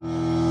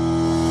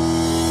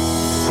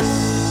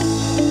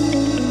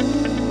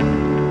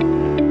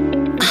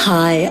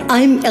Hi,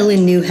 I'm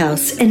Ellen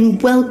Newhouse,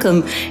 and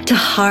welcome to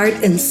Heart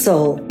and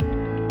Soul.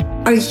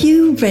 Are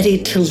you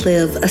ready to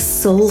live a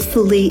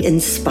soulfully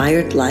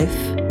inspired life?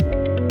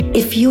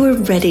 If you're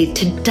ready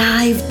to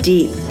dive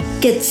deep,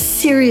 get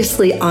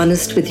seriously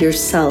honest with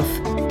yourself,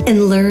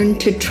 and learn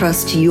to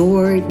trust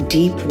your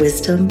deep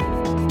wisdom,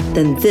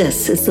 then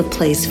this is the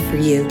place for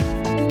you.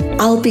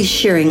 I'll be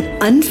sharing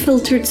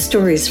unfiltered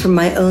stories from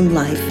my own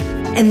life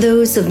and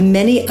those of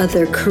many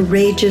other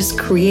courageous,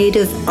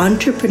 creative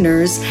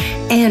entrepreneurs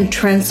and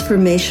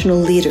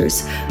transformational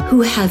leaders who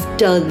have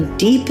dug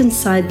deep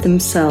inside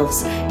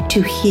themselves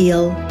to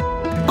heal,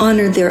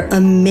 honor their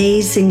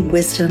amazing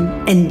wisdom,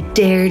 and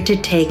dare to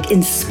take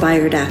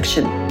inspired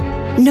action.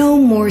 No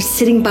more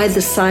sitting by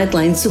the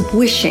sidelines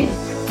wishing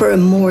for a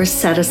more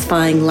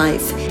satisfying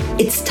life.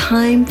 It's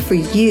time for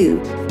you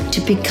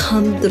to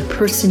become the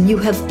person you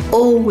have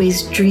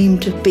always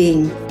dreamed of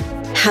being.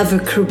 Have a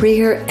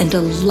career and a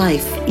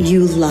life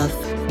you love.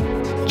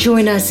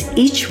 Join us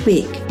each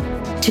week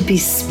to be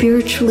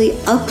spiritually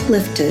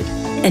uplifted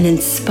and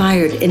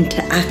inspired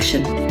into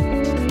action.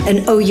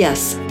 And oh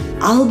yes,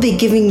 I'll be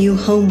giving you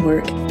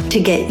homework to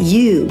get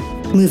you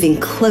moving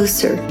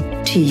closer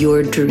to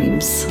your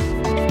dreams.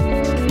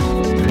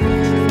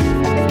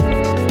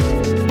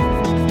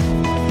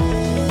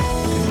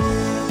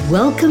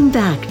 Welcome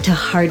back to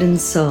Heart and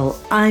Soul.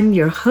 I'm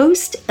your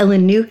host,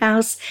 Ellen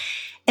Newhouse.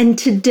 And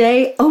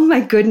today, oh my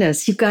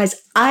goodness, you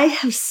guys, I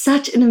have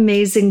such an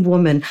amazing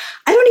woman.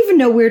 I don't even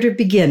know where to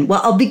begin.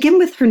 Well, I'll begin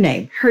with her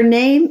name. Her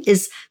name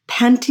is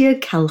Panthea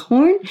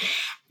Calhorn,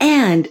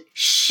 and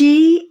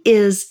she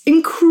is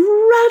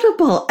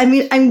incredible. I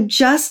mean, I'm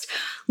just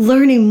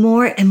learning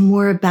more and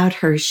more about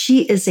her.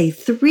 She is a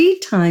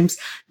 3-time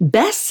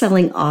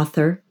best-selling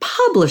author,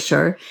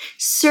 publisher,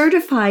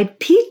 certified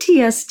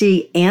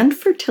PTSD and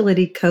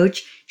fertility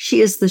coach.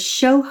 She is the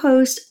show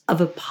host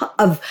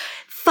of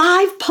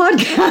 5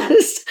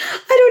 podcasts.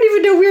 I don't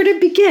even know where to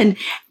begin.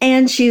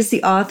 And she's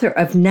the author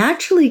of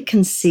Naturally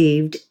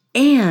Conceived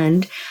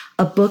and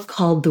a book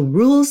called The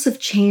Rules of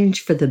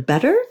Change for the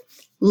Better,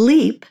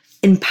 Leap,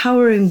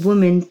 Empowering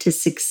Women to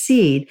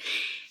Succeed.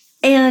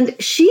 And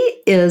she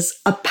is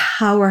a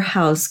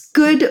powerhouse.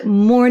 Good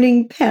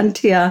morning,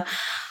 Panthea.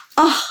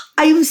 Oh,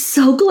 I am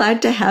so glad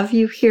to have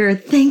you here.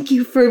 Thank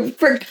you for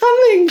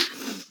coming.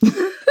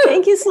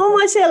 Thank you so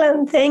much,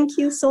 Ellen. Thank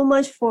you so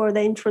much for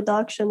the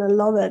introduction. I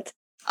love it.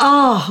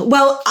 Oh,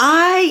 well,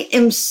 I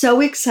am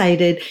so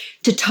excited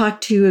to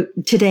talk to you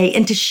today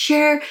and to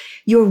share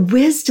your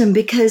wisdom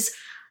because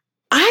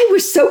I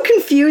was so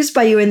confused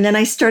by you. And then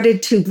I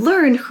started to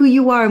learn who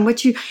you are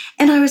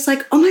and I was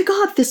like, oh my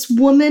God, this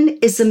woman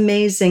is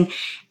amazing.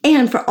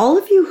 And for all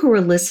of you who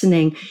are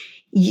listening,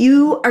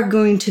 you are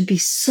going to be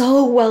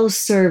so well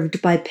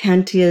served by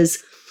Panthea's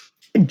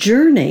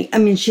journey. I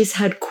mean, she's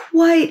had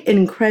quite an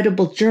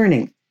incredible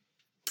journey.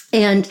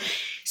 And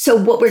so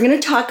what we're going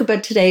to talk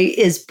about today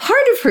is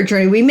part of her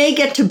journey. We may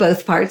get to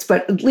both parts,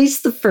 but at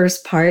least the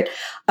first part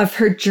of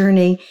her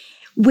journey,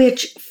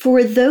 which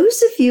for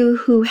those of you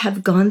who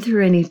have gone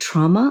through any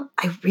trauma,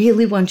 I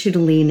really want you to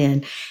lean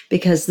in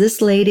because this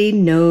lady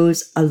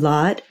knows a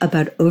lot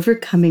about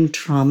overcoming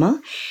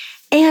trauma.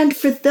 And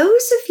for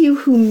those of you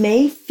who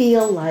may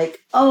feel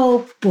like,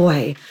 oh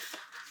boy,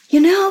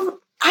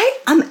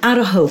 I'm out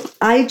of hope.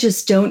 I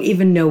just don't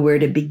even know where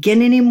to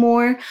begin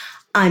anymore.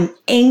 I'm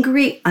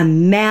angry,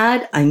 I'm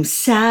mad, I'm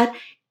sad.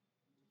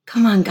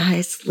 Come on,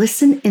 guys,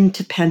 listen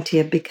into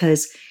Panthea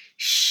because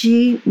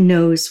she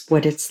knows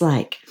what it's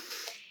like.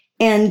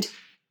 And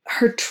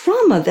her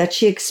trauma that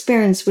she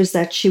experienced was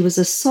that she was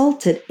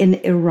assaulted in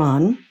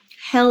Iran,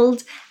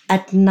 held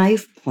at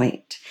knife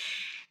point,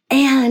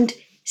 and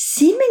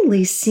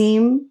seemingly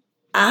seemed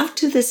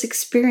after this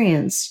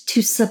experience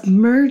to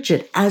submerge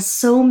it, as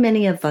so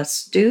many of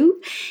us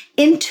do,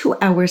 into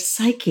our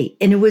psyche.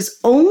 And it was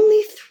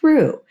only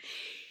through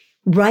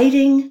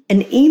writing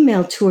an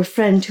email to a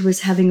friend who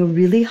was having a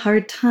really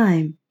hard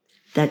time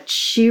that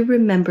she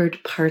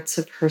remembered parts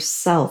of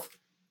herself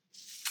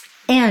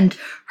and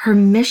her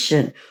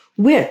mission,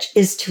 which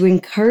is to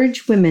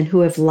encourage women who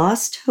have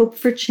lost hope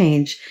for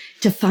change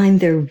to find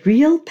their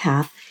real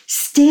path,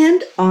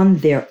 stand on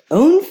their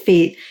own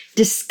feet,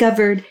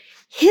 discover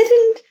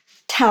hidden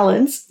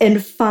talents,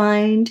 and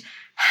find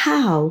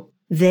how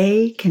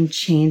they can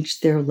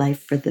change their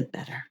life for the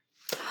better.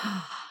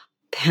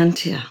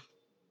 Panthea.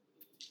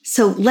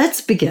 So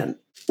let's begin.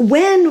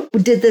 When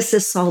did this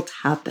assault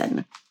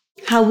happen?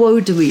 How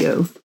old were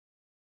you?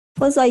 It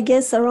was, I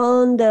guess,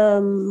 around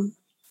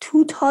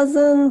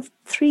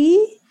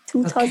 2003,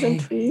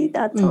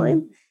 that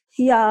time.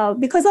 Yeah,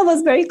 because I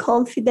was very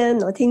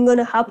confident, nothing going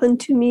to happen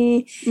to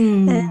me.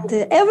 And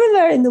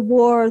everywhere in the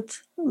world,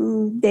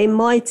 there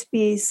might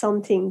be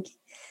something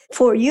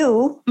for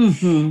you.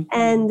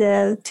 And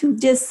to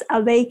just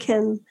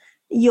awaken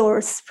your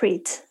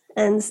spirit.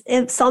 And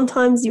if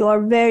sometimes you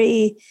are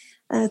very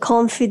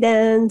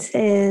confident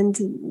and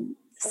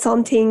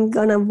something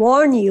gonna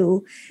warn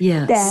you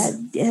that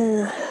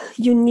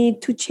you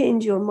need to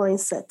change your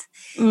mindset.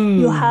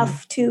 You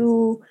have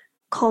to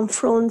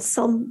confront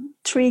some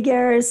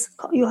triggers.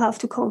 You have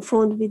to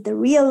confront with the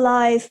real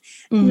life.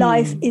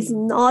 Life is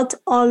not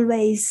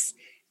always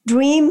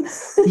dream.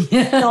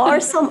 There are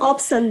some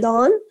ups and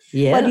downs,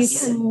 but you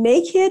can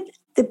make it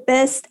the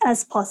best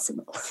as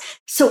possible.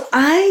 So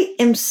I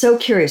am so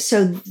curious.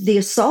 So the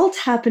assault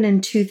happened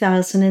in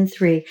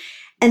 2003.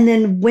 And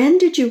then when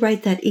did you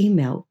write that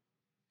email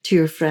to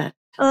your friend?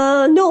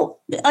 No,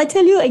 I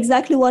tell you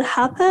exactly what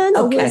happened.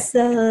 Okay.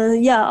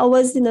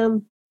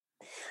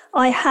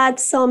 I had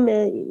some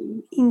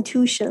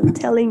intuition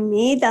telling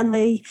me that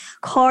my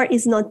car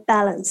is not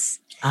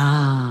balanced.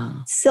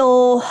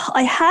 So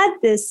I had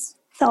this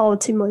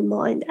thought in my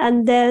mind.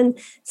 And then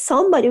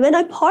when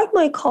I parked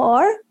my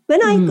car,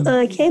 when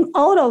I came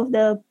out of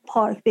the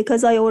park,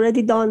 because I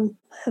already done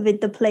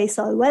with the place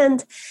I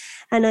went,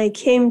 and I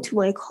came to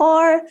my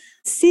car,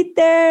 sit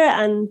there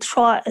and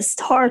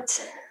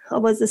start. I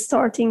was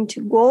starting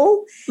to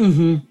go.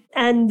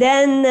 And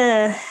then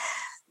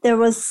there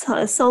was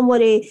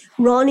somebody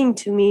running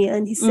to me,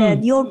 and he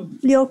said,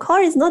 your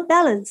car is not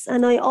balanced.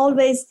 And I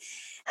always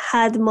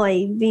had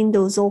my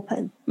windows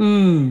open.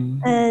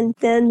 And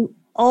then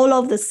all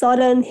of a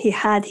sudden, he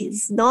had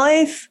his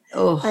knife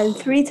and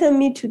threatened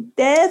me to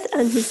death.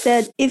 And he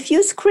said, if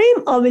you scream,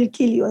 I will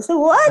kill you. I said,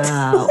 what?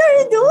 Wow. What are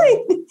you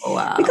doing?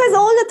 Wow. Because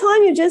all the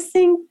time you just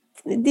think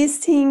these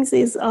things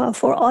is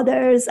for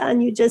others,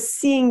 and you're just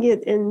seeing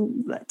it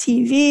in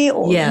TV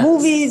or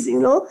movies,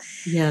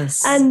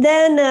 Yes. And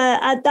then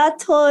at that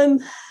time,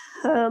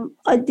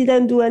 I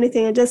didn't do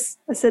anything.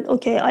 I said,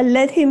 okay, I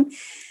let him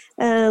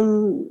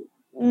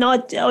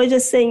I was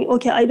just saying,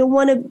 okay, I don't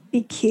want to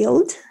be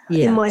killed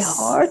in my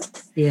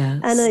heart.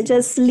 Yes. And I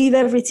just leave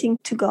everything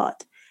to God.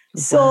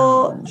 Wow.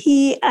 So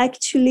he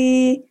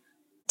actually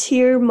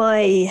tear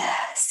my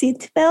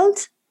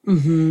seatbelt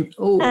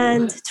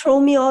and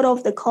throw me out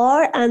of the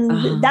car.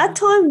 And that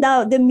time,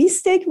 the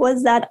mistake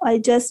was that I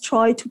just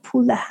tried to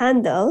pull the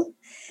handle.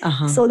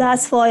 So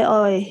that's why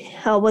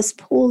I was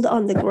pulled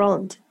on the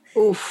ground.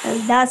 Oof.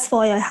 And that's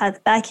why I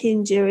had back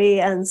injury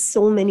and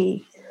so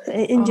many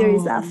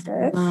injuries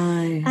after.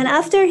 My. And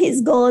after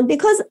he's gone,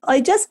 because I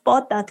just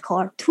bought that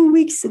car 2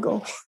 weeks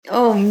ago.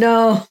 Oh,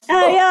 no.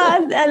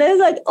 And I was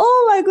like,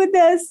 oh, my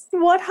goodness,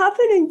 what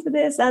happening to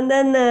this? And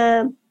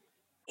then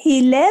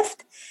he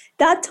left.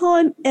 That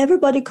time,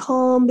 everybody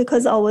calm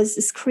because I was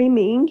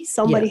screaming.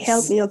 Somebody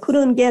help me. I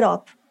couldn't get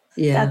up.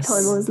 Yes. That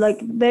time I was like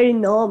very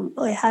numb.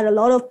 I had a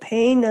lot of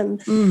pain,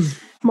 and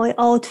my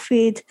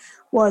outfit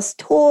was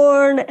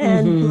torn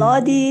and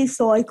bloody,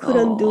 so I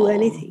couldn't do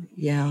anything.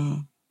 Yeah.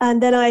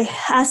 And then I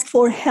asked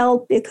for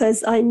help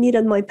because I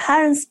needed my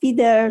parents be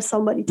there.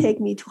 Somebody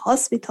take me to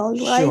hospital,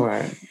 right?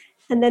 Sure.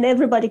 And then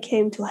everybody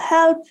came to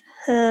help.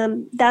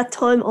 That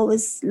time I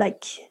was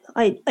like,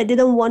 I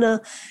didn't want to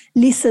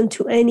listen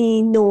to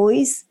any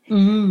noise.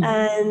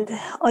 And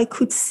I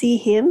could see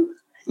him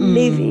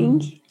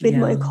living with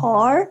my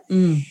car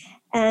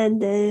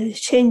and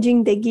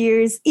changing the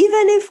gears.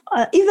 Even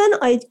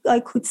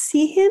I could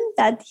see him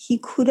that he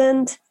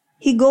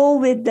go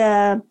with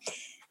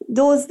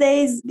those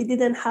days we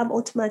didn't have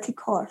automatic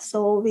car,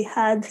 so we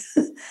had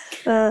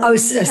a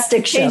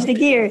stick shift. Change the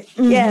gear.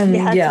 We had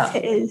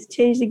to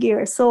change the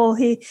gear. So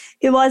he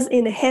was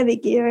in a heavy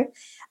gear,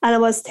 and I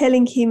was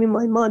telling him in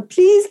my mind,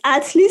 please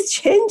at least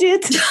change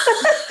it,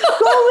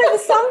 go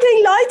with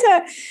something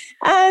lighter.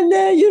 And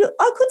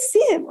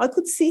I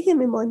could see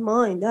him in my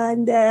mind,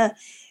 and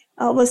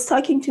I was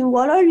talking to him,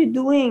 what are you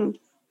doing?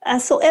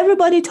 So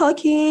everybody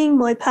talking,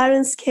 my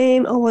parents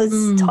came, I was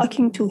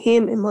talking to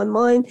him in my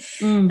mind.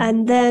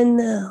 And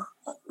then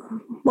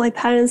my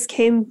parents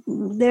came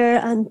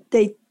there and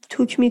they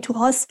took me to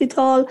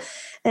hospital.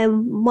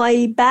 And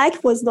my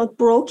back was not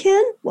broken,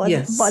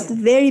 but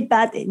very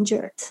bad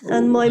injured. Ooh.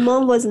 And my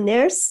mom was a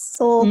nurse,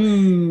 so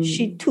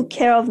she took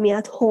care of me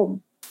at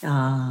home.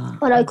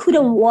 But I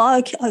couldn't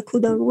walk, I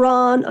couldn't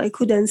run, I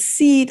couldn't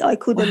sit, I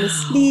couldn't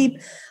sleep.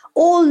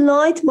 All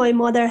night, my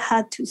mother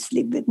had to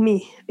sleep with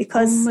me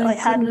because I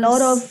had a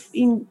lot of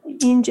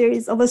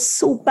injuries. I was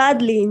so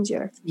badly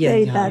injured,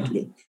 very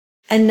badly.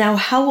 And now,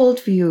 how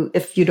old were you,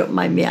 if you don't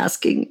mind me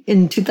asking,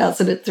 in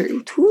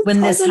 2003?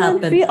 When this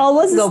happened? I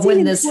was still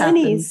in my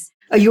 20s.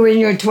 Oh, you were in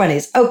your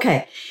 20s.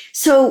 Okay.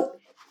 So,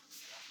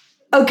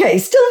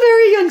 still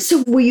very young.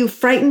 So were you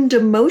frightened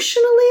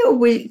emotionally, or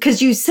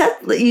because you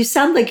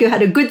sound like you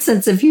had a good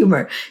sense of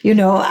humor.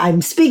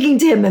 I'm speaking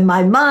to him in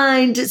my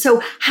mind.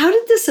 So how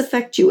did this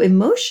affect you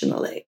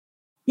emotionally?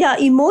 Yeah,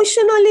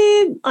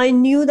 emotionally, I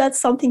knew that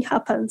something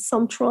happened,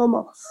 some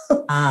trauma.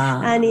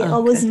 I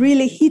was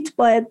really hit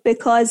by it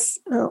because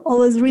I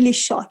was really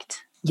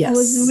shocked. Yes. I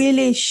was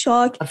really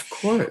shocked. Of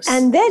course.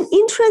 And then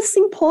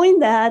interesting point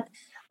that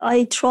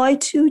I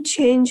tried to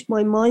change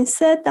my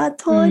mindset that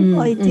time.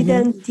 I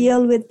didn't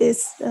deal with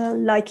this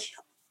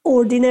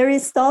ordinary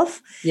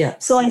stuff.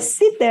 Yes. So I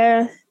sit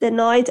there the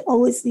night, I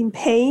was in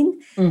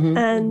pain,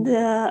 and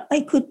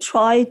I could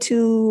try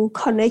to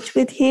connect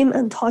with him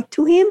and talk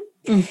to him.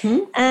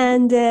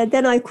 And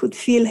then I could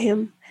feel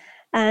him.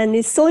 And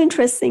it's so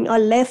interesting. I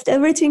left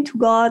everything to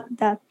God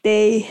that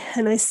day.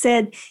 And I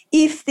said,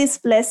 if this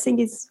blessing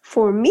is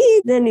for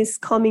me, then it's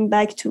coming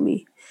back to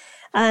me.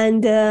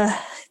 And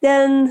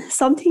then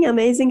something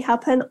amazing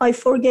happened. I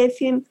forgave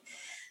him,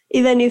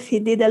 even if he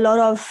did a lot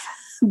of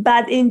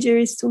bad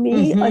injuries to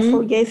me. I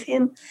forgave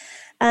him.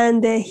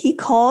 And he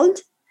called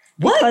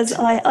because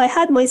I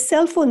had my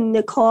cell phone in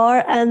the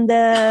car, and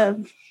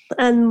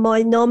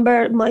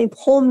my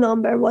home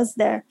number was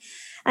there.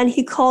 And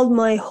he called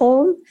my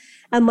home,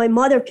 and my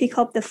mother picked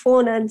up the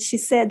phone, and she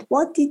said,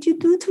 "What did you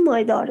do to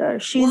my daughter?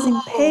 She's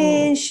in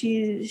pain.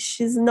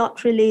 She's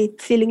not really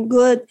feeling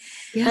good."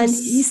 Yes. And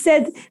he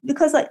said,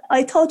 because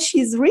I thought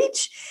she's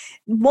rich,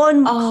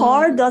 one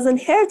car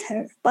doesn't hurt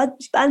her.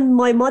 And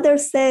my mother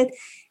said,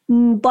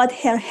 but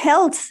her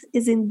health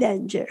is in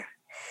danger.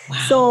 Wow.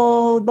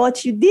 So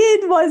what you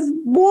did was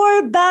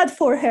more bad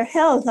for her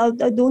health.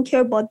 I don't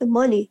care about the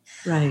money.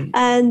 Right.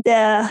 And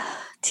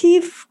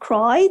thief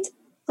cried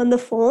on the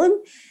phone,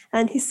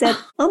 and he said,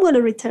 "I'm going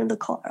to return the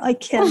car. I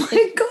can't." Oh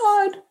my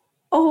God.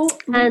 Oh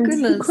my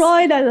goodness. He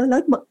cried, and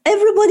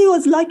everybody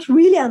was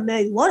really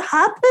amazed. What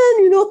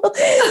happened,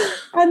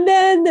 And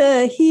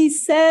then he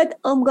said,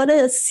 "I'm going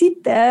to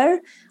sit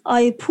there.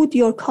 I put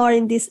your car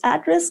in this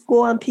address.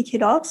 Go and pick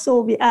it up." So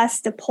we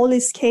asked, the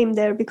police came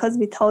there because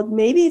we thought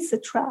maybe it's a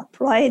trap,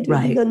 right?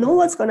 Right. We don't know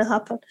what's going to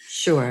happen.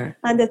 Sure.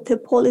 And the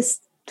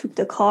police took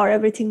the car.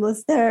 Everything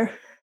was there.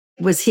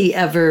 Was he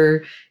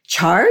ever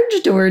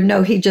charged, or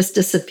no, he just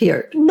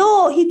disappeared?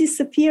 No, he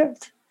disappeared.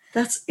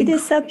 He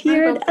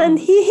disappeared, and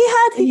he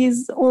had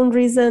his own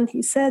reason.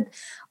 He said,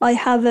 "I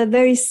have a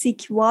very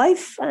sick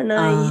wife, and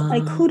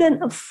I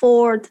couldn't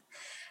afford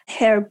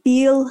her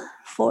bill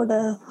for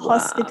the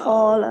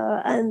hospital,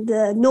 and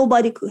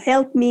nobody could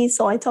help me.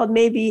 So I thought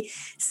maybe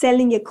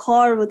selling a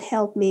car would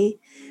help me,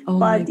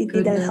 but it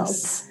didn't help.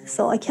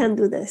 So I can't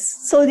do this."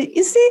 So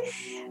you see,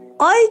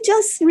 I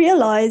just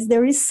realized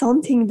there is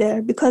something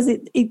there, because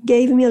it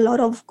gave me a lot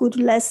of good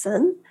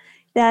lesson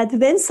that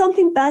when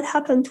something bad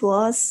happened to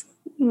us,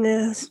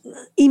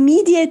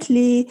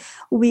 immediately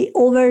we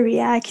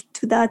overreact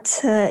to that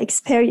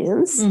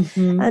experience.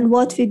 And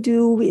what we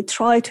do, we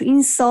try to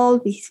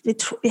insult,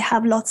 we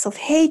have lots of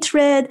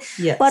hatred.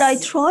 Yes. But I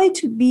try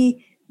to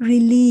be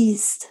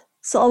released.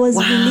 So I was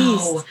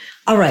released.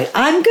 All right,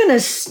 I'm going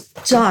to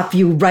stop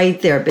you right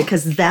there,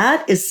 because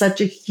that is such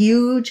a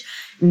huge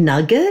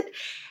nugget,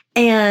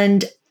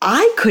 and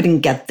I couldn't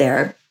get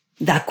there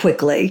that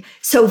quickly.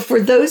 So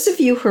for those of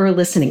you who are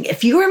listening,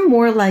 if you are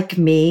more like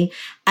me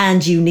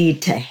and you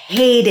need to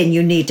hate and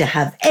you need to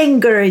have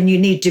anger and you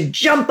need to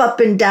jump up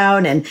and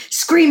down and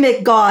scream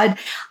at God,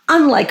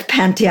 unlike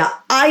Pantia,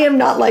 I am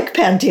not like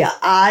Pantia.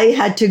 I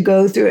had to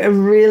go through a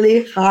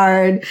really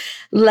hard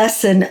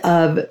lesson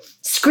of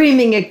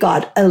screaming at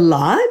God a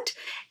lot.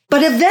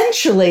 But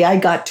eventually I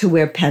got to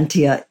where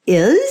Pantia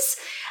is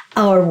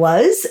or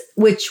was,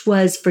 which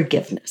was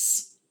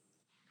forgiveness.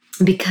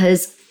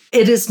 Because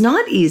it is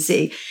not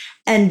easy.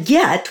 And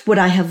yet, what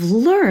I have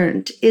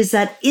learned is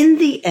that in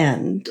the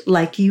end,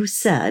 like you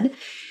said,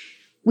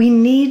 we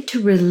need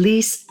to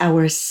release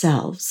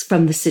ourselves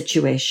from the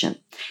situation.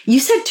 You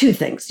said two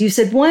things. You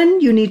said,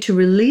 one, you need to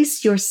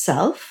release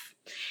yourself,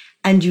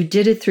 and you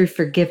did it through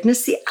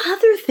forgiveness. The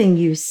other thing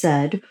you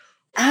said,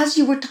 as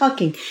you were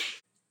talking,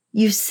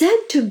 you said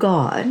to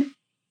God,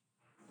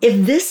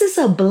 if this is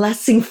a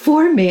blessing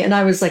for me, and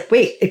I was like,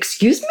 wait,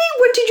 excuse me?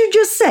 What did you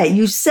just say?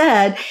 You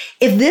said,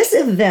 if this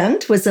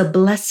event was a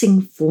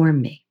blessing for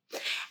me.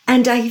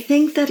 And I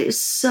think that is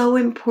so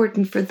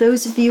important for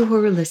those of you who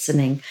are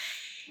listening.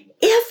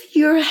 If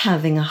you're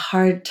having a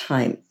hard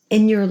time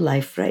in your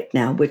life right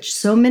now, which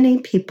so many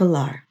people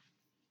are,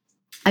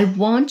 I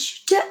want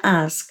you to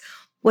ask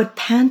what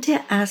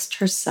Pantia asked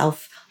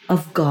herself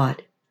of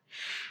God.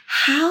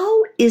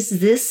 How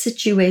is this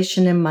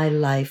situation in my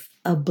life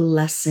a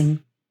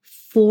blessing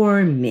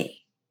for me?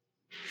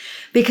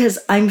 Because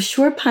I'm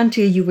sure,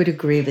 Pantia, you would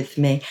agree with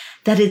me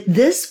that at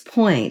this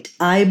point,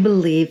 I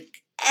believe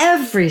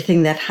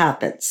everything that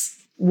happens,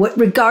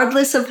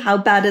 regardless of how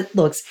bad it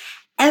looks,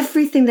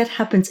 everything that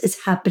happens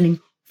is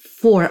happening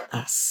for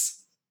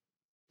us.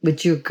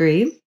 Would you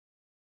agree?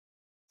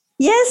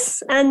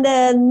 Yes. And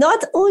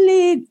not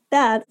only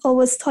that, I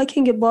was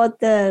talking about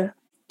the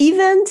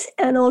event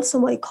and also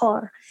my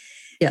car.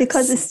 Yes.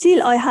 Because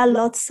still I had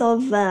lots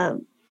of,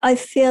 I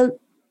felt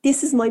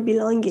this is my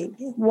belonging.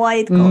 Why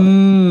it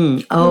gone?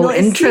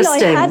 Interesting.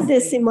 Still I had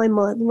this in my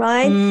mind,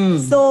 right?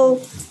 So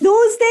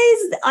those days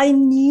I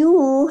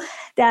knew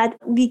that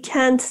we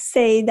can't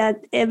say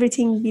that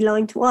everything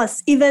belonged to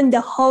us. Even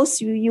the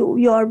house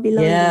you are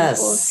belonging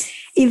for,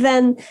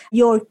 even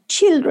your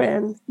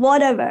children,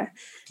 whatever.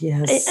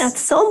 Yes. At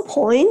some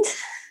point,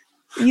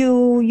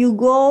 you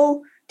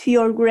go to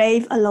your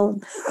grave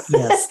alone.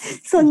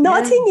 Yes. So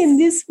nothing in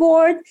this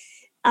world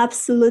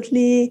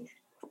absolutely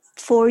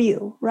for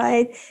you,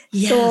 right?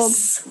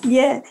 Yes. So,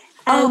 yeah.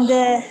 And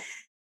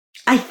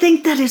I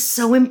think that is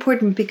so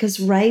important, because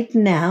right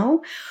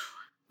now,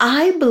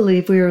 I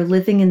believe we are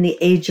living in the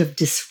age of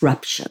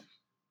disruption.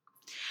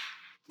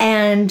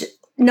 And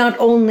not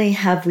only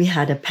have we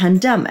had a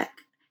pandemic,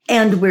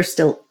 and we're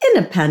still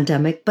in a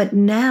pandemic, but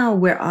now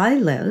where I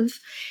live,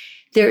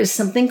 there is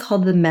something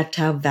called the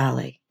Methow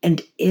Valley,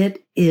 and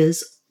it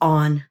is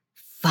on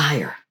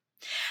fire.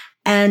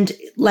 And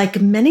like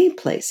many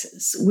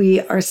places, we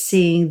are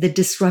seeing the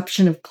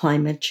disruption of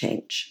climate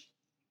change.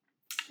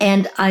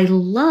 And I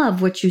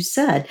love what you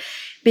said,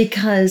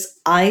 because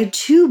I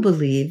too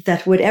believe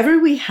that whatever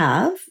we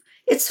have,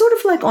 it's sort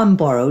of like on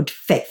borrowed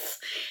faith.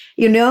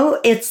 You know,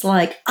 it's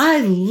like, I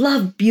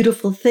love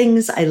beautiful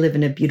things. I live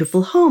in a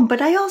beautiful home,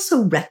 but I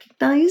also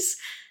recognize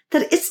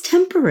that it's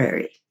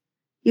temporary.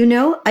 You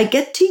know, I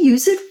get to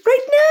use it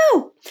right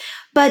now.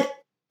 But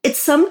at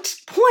some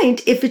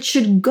point, if it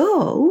should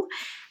go,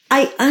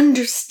 I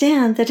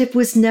understand that it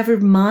was never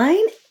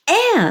mine.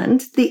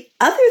 And the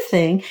other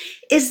thing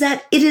is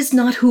that it is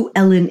not who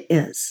Ellen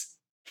is.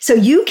 So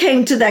you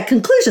came to that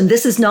conclusion.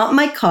 This is not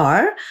my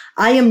car.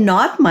 I am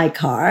not my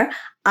car.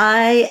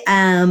 I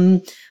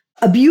am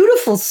a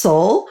beautiful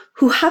soul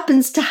who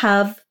happens to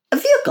have a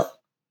vehicle,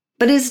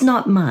 but is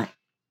not mine.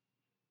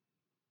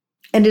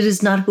 And it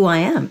is not who I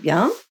am,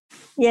 yeah?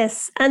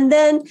 Yes. And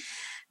then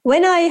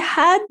when I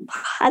had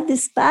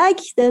this bag,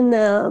 then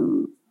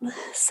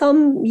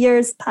some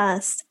years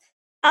passed.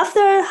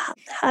 After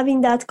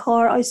having that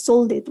car, I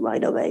sold it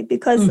right away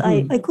because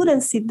I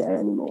couldn't sit there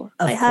anymore.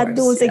 I had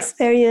those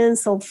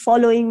experience of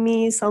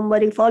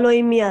somebody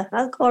following me at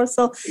that car.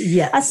 So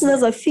as soon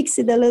as I fixed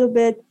it a little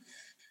bit,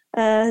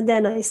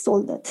 then I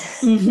sold it.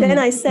 Then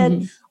I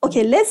said,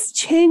 okay, let's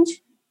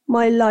change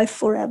my life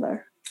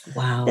forever.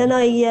 Wow. Then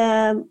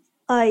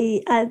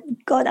I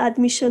got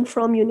admission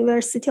from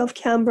University of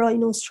Canberra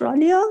in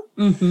Australia,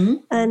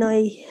 and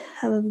I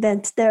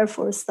went there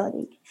for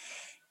studying.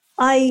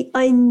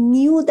 I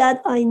knew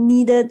that I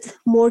needed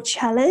more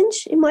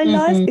challenge in my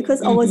life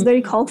because I was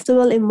very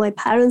comfortable in my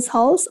parents'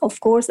 house.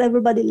 Of course,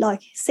 everybody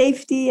likes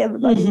safety.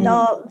 Everybody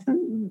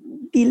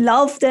be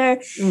loved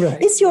there.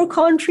 Right. It's your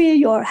country.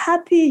 You're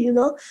happy, you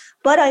know.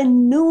 But I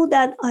knew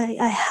that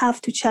I have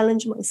to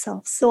challenge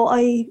myself. So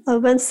I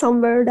went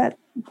somewhere that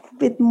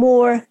with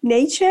more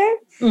nature.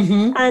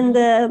 And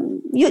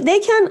they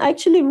can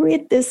actually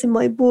read this in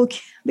my book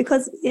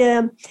because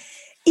even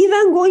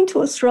going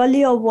to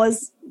Australia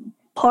was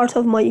part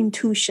of my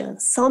intuition.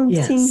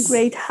 Something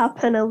great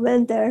happened. I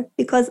went there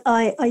because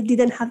I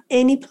didn't have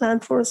any plan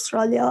for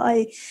Australia.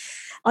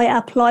 I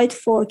applied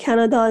for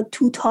Canada in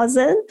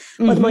 2000,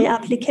 but my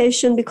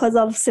application because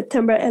of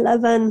September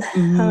 11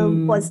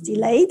 was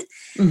delayed.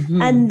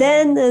 And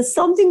then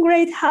something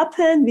great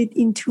happened with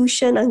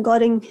intuition and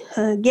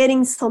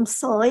getting some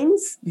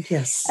signs.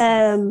 Yes.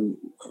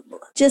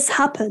 Just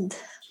happened.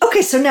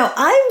 Okay, so now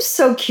I'm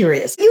so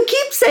curious. You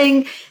keep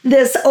saying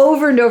this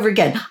over and over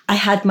again. I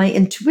had my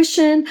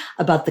intuition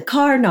about the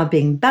car not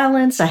being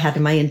balanced. I had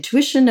my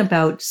intuition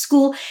about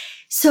school.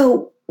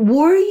 So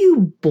were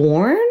you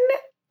born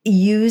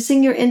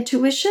using your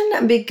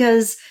intuition?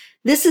 Because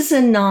this is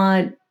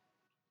not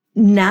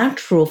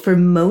natural for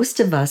most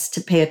of us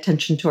to pay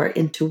attention to our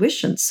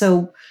intuition.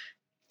 So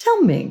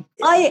tell me.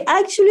 I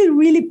actually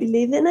really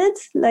believe in it.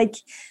 Like,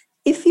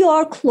 if you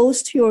are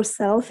close to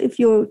yourself, if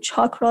your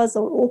chakras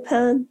are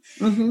open,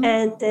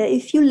 and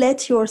if you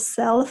let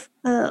yourself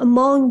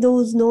among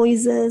those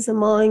noises,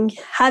 among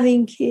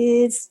having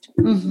kids,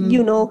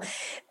 you know,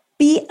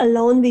 be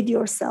alone with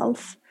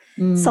yourself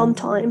some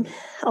time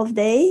of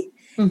day,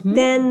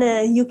 then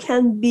you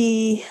can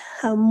be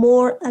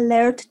more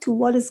alert to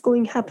what is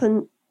going to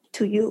happen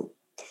to you.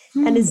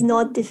 And it's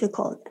not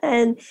difficult.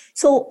 And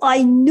so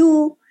I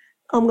knew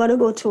I'm going to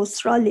go to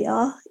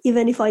Australia,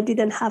 even if I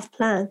didn't have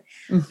plan.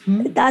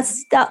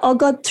 I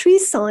got 3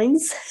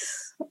 signs.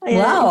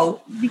 Wow.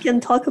 We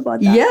can talk about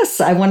that. Yes,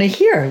 I want to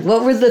hear.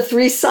 What were the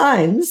 3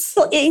 signs?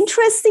 So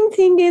interesting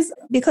thing is,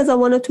 because I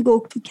wanted to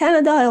go to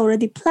Canada, I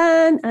already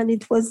planned and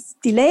it was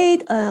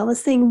delayed. I was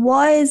saying,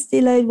 why is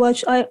delayed?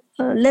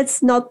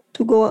 Let's not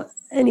to go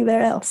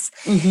anywhere else.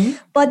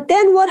 But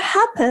then what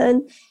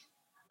happened,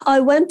 I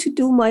went to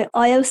do my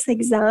IELTS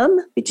exam,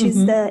 which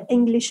is the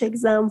English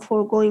exam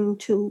for going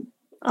to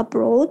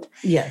abroad.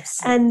 Yes.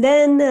 And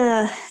then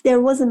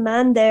there was a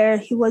man there.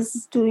 He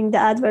was doing the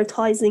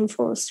advertising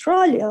for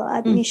Australia,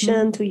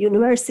 admission to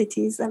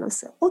universities. And I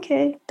said,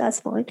 okay,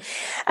 that's fine.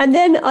 And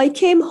then I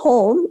came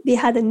home. We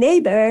had a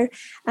neighbor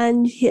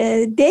and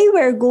they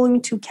were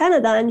going to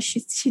Canada. And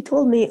she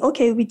told me,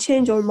 okay, we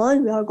changed our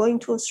mind. We are going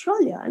to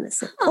Australia. And I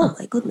said, oh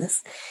my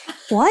goodness,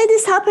 why is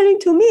this happening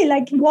to me?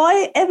 Like,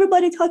 why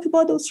everybody talk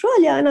about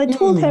Australia? And I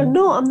told her,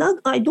 no,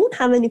 I don't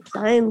have any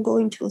plan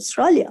going to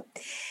Australia.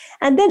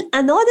 And then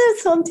another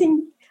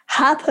thing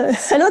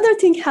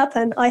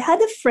happened. I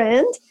had a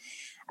friend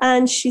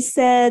and she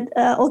said,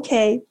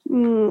 okay,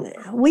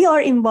 we are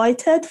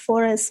invited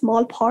for a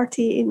small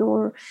party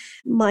in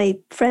my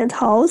friend's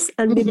house.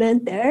 And we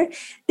went there.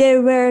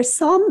 There were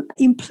some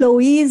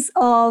employees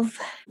of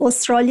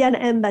Australian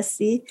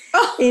embassy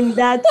in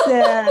that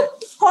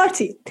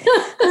party.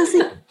 I was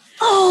like,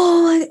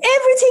 oh,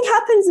 everything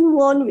happens in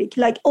 1 week.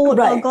 Like, I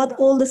Right. got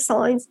all the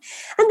signs.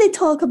 And they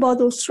talk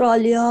about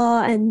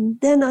Australia. And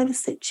then I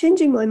was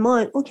changing my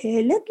mind.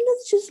 Okay,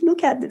 let's just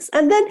look at this.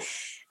 And then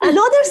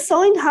another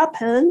sign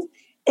happened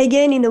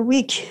again in a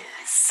week.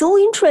 So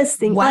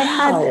interesting.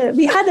 Wow.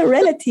 We had a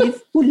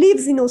relative who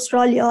lives in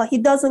Australia. He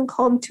doesn't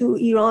come to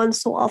Iran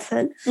so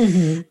often.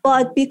 Mm-hmm.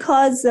 But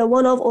because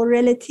one of our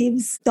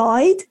relatives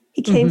died,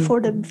 he came Mm-hmm. for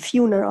the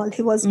funeral.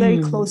 He was very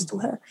close to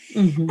her.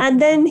 Mm-hmm.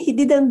 And then he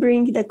didn't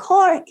bring the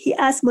car. He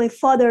asked my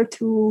father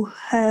to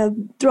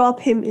drop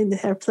him in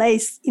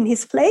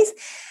his place.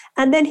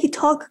 And then he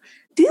talked,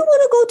 do you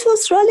want to go to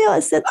Australia?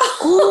 I said,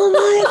 oh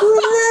my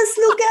goodness,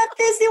 look at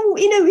this.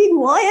 In a week,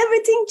 why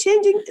everything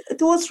changing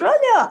to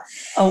Australia?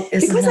 Oh,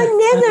 Because I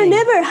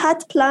never had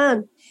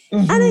planned.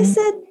 Mm-hmm. And I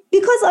said,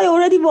 because I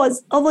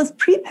was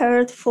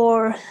prepared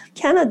for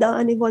Canada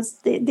and it was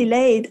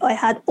delayed. I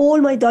had all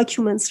my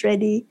documents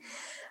ready.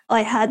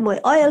 I had my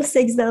IELTS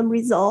exam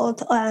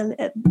result and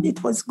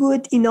it was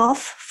good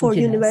enough for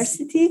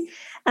university.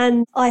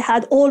 And I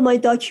had all my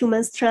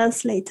documents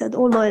translated,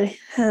 all my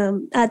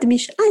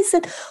admission. I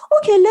said,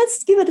 okay,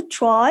 let's give it a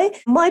try.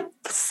 My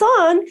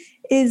son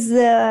is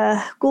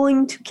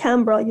going to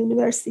Canberra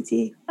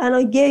University. And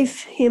I gave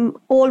him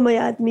all my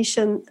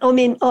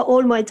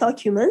all my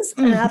documents.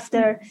 And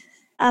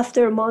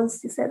after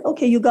months, he said,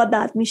 okay, you got the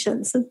admission.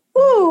 I said,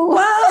 oh,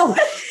 wow.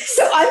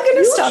 So I'm going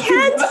to stop you.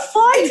 You can't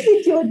fight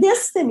with your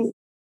destiny.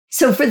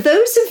 So for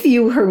those of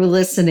you who are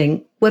listening,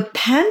 what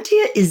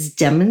Pantia is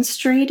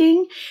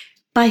demonstrating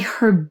by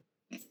her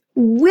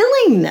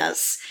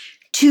willingness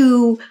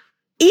to,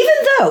 even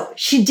though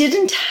she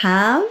didn't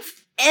have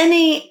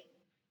any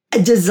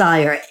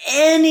desire,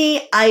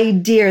 any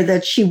idea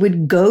that she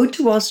would go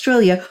to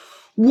Australia,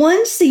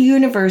 once the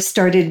universe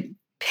started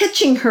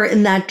pitching her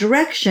in that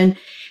direction,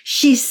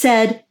 she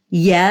said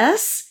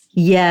yes,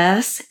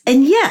 yes,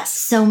 and yes.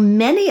 So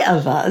many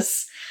of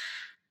us,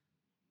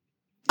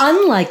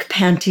 unlike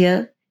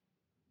Pantia,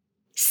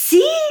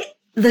 see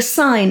the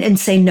sign and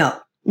say no.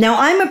 Now,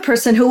 I'm a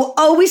person who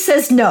always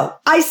says no.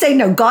 I say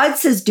no. God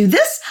says do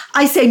this.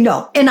 I say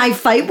no. And I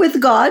fight with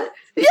God.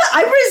 Yeah,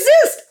 I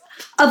resist.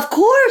 Of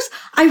course,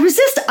 I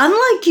resist.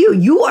 Unlike you,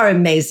 you are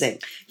amazing.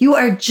 You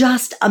are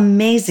just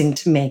amazing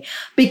to me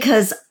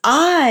because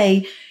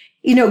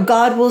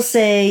God will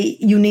say,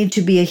 you need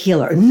to be a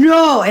healer.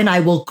 No. And I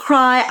will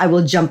cry. I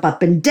will jump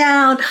up and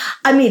down.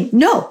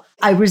 No,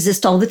 I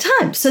resist all the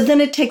time. So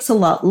then it takes a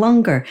lot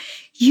longer.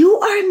 You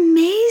are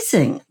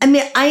amazing.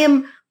 I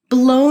am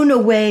blown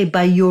away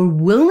by your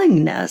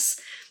willingness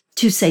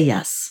to say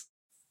yes.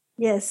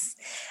 Yes.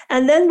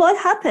 And then what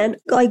happened?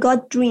 I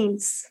got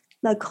dreams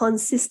like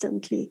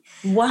consistently.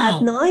 Wow.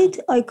 At night,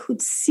 I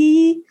could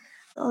see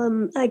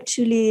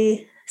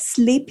actually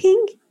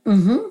sleeping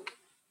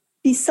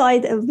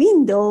beside a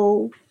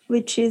window,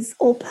 which is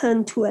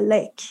open to a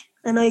lake.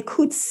 And I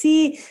could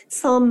see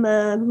some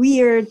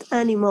weird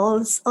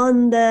animals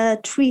on the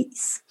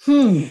trees.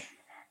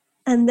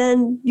 And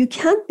then you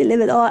can't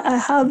believe it. I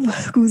have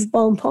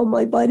goosebumps on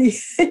my body.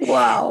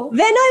 Wow. When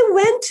I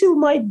went to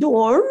my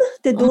dorm,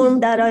 the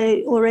dorm that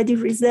I already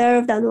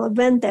reserved, and I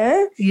went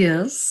there.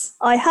 Yes.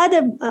 I had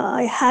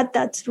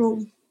that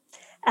room,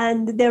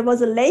 and there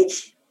was a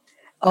lake.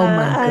 Oh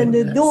my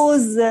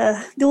goodness.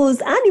 And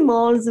those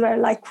animals were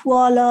like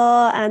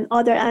koala and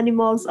other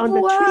animals on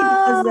the tree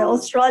because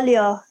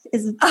Australia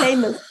is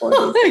famous for this.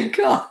 Oh my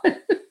God.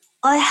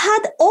 I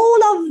had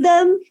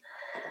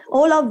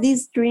all of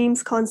these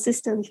dreams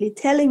consistently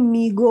telling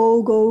me,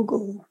 go, go,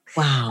 go.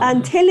 Wow.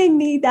 And telling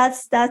me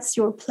that's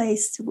your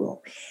place to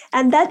go.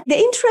 And that the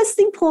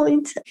interesting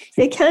point,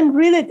 they can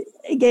read it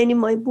again in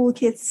my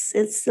book. It's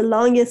the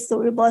longest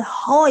story about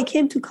how I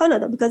came to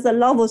Canada because I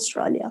love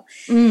Australia.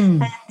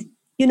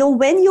 And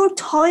when your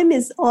time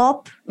is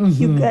up,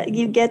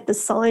 you get the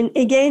sign.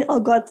 Again, I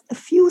got a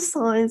few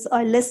signs.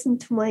 I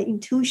listened to my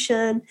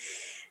intuition.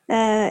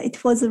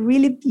 It was a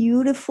really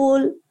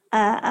beautiful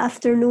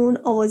afternoon.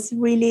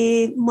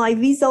 My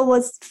visa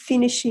was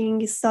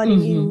finishing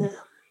studying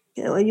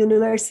in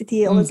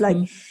university. I was like,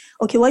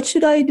 okay, what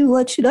should I do?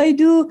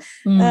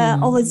 I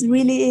was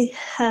really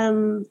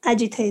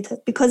agitated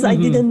because I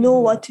didn't know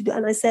what to do.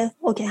 And I said,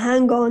 okay,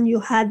 hang on. You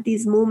had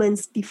these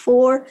moments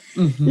before.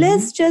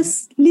 Let's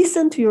just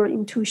listen to your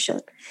intuition.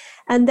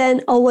 And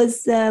then I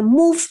was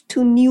moved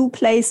to a new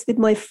place with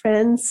my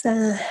friends.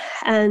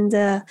 And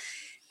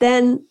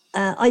then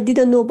I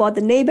didn't know about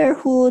the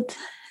neighborhood.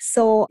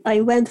 So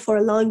I went for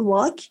a long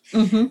walk.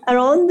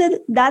 Around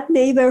that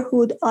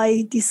neighborhood,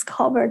 I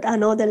discovered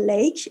another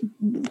lake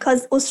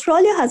because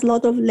Australia has a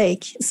lot of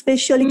lakes,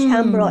 especially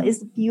Canberra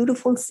is a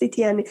beautiful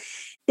city and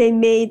they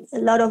made a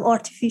lot of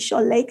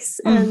artificial lakes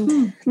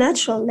and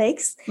natural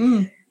lakes.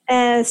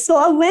 So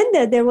I went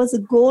there. There was a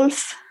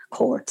golf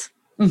court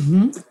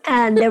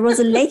and there was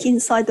a lake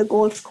inside the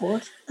golf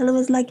court. And I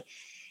was like,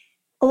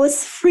 I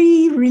was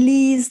free,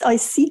 released. I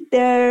sit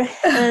there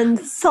and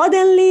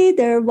suddenly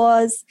there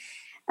was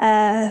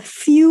a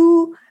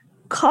few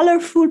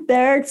colorful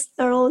birds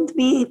around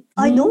me.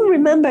 I don't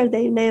remember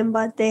their name,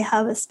 but they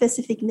have a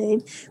specific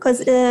name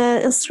because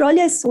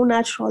Australia is so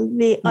natural.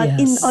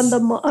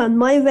 On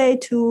my way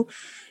to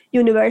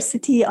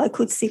university, I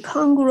could see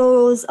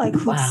kangaroos, I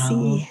could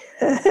see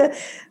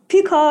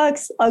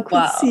peacocks, I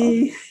could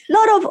see a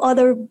lot of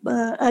other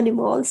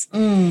animals.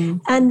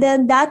 And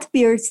then that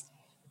birds,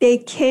 they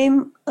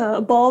came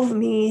above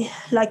me,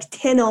 like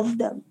 10 of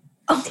them.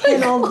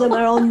 10 of them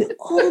around me.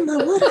 Oh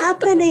my, what's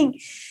happening?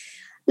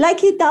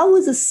 Like that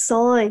was a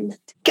sign.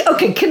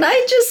 Okay, can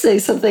I just say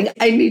something?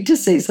 I need to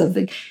say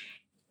something.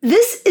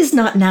 This is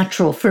not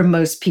natural for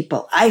most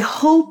people. I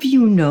hope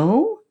you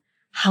know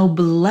how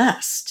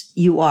blessed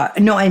you are.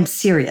 No, I'm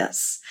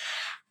serious.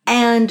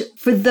 And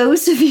for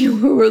those of you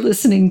who are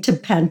listening to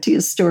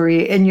Pantia's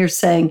story and you're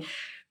saying,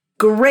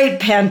 great,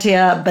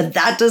 Pantia, but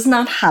that does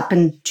not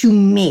happen to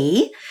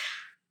me.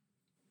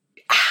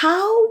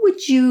 How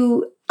would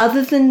you,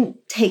 other than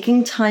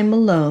taking time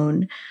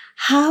alone,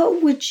 how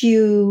would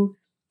you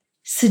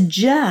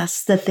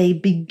suggest that they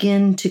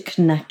begin to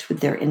connect with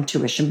their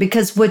intuition?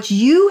 Because what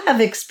you have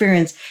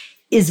experienced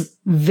is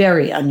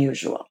very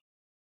unusual.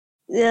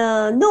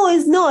 Yeah, no,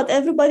 it's not.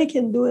 Everybody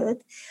can do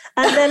it.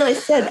 And then I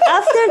said,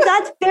 after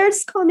that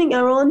birds coming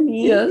around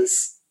me,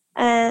 yes,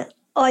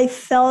 I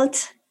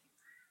felt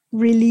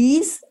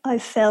release. I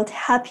felt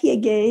happy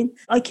again.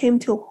 I came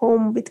to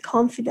home with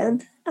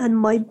confidence, and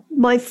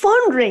my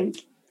phone rang.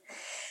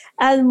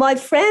 And my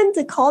friend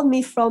called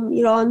me from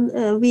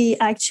Iran. We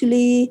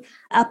actually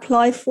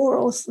applied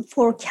for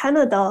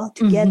Canada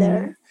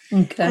together.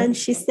 Okay. And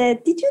she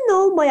said, did you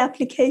know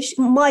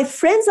my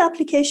friend's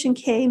application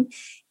came.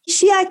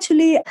 She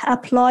actually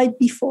applied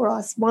before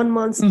us, 1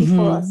 month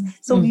before us.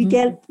 So we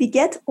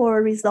get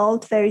our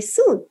result very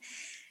soon.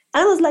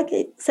 And I was like,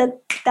 I said,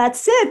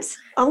 that's it.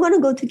 I'm going to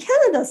go to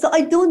Canada. So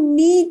I don't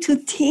need to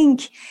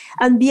think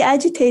and be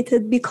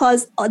agitated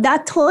because at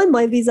that time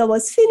my visa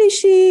was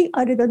finishing.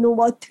 I didn't know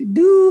what to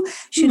do.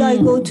 Should I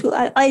go to,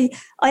 I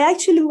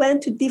actually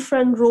went to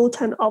different route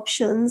and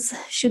options.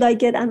 Should I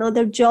get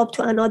another job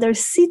to another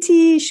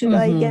city? Should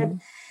I get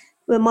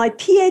my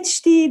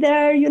PhD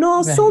there?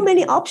 So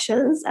many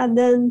options. And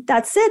then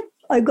that's it.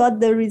 I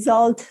got the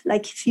result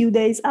like a few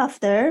days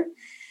after.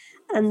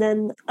 And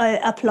then I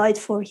applied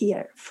for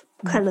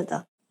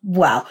Canada.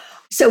 Wow.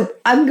 So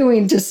I'm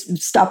going to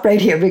stop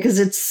right here because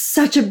it's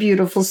such a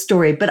beautiful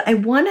story, but I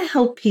want to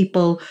help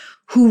people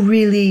who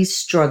really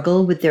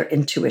struggle with their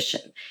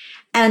intuition.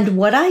 And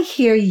what I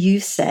hear you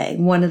say,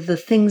 one of the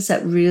things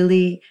that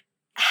really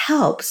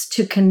helps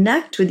to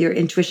connect with your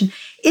intuition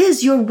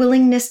is your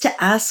willingness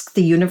to ask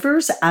the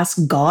universe,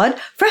 ask God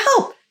for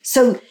help.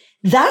 So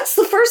that's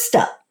the first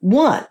step.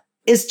 One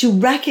is to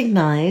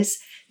recognize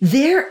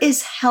there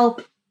is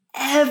help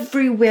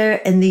everywhere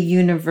in the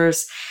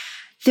universe.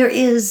 There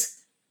is,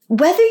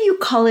 whether you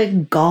call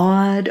it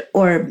God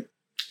or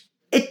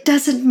it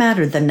doesn't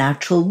matter, the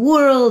natural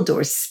world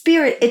or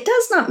spirit, it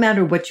does not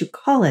matter what you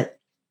call it.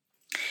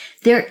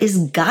 There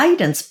is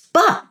guidance.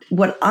 But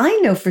what I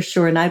know for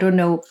sure, and I don't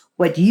know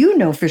what you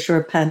know for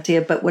sure,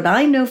 Pantia, but what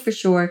I know for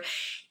sure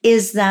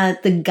is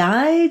that the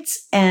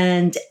guides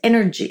and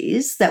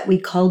energies that we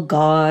call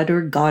God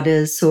or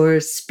goddess or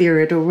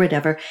spirit or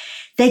whatever,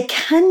 they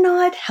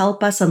cannot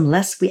help us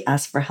unless we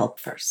ask for help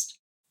first.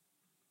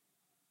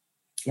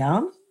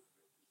 Yeah?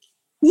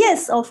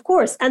 Yes, of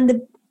course. And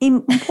the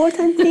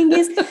important thing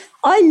is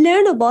I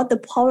learned about the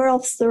power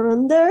of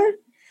surrender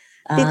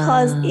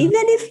because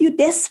even if you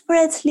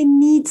desperately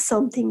need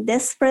something,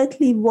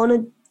 desperately want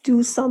to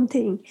do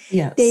something,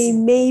 there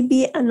may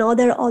be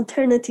another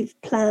alternative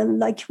plan,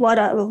 like what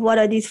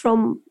I did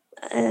from,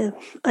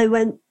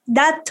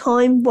 that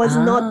time was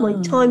not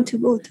my time to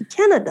go to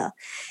Canada.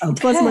 Okay.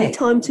 It was my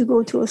time to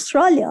go to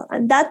Australia.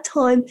 And that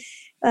time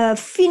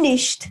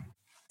finished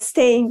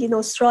staying in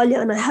Australia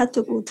and I had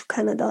to go to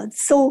Canada.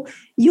 So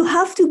you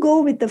have to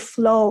go with the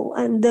flow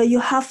and you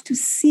have to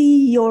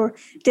see your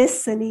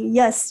destiny.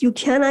 Yes, you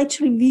can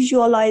actually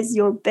visualize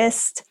your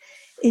best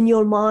in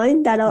your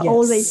mind, that I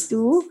always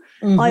do.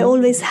 I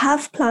always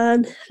have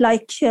planned,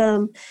 like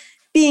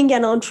being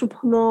an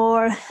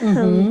entrepreneur,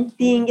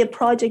 being a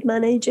project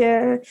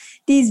manager,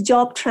 this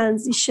job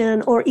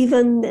transition, or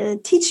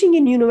even teaching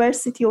in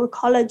university or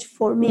college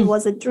for me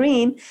was a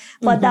dream.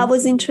 But that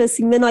was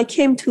interesting. When I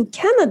came to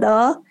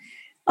Canada,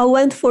 I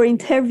went for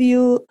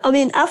interview. I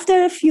mean,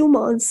 after a few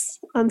months,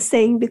 I'm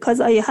saying, because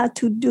I had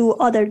to do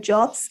other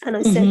jobs. And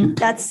I said,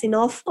 that's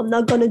enough. I'm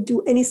not going to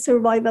do any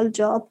survival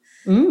job.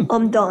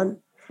 I'm done.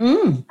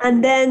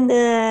 And then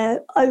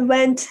I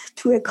went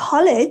to a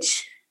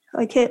college.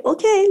 Okay,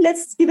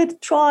 let's give it a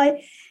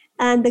try.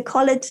 And the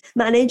college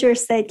manager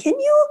said, can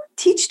you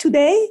teach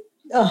today?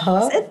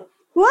 I said,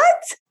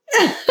 what?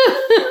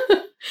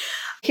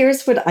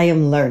 Here's what I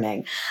am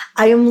learning.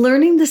 I am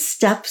learning the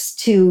steps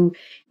to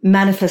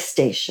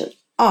manifestation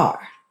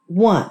are: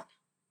 1,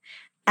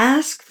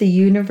 ask the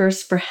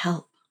universe for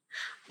help.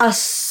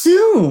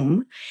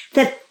 Assume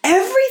that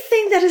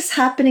everything that is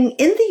happening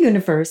in the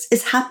universe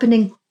is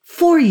happening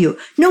for you,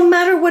 no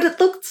matter what it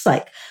looks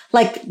like.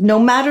 Like, no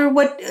matter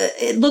what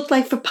it looked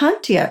like for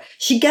Pantia,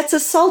 she gets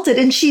assaulted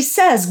and she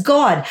says,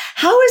 God,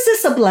 how is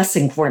this a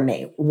blessing for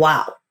me?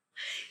 Wow.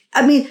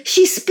 I mean,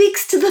 she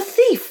speaks to the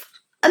thief.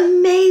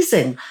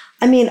 Amazing.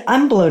 I mean,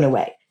 I'm blown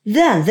away.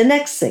 Then the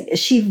next thing is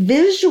she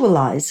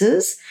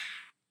visualizes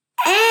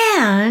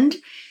and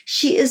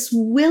she is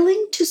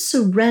willing to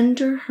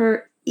surrender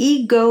her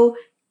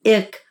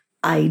egoic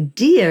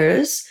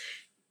ideas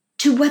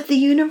to what the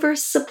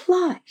universe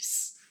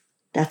supplies.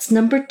 That's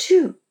number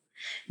 2.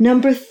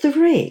 Number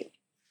 3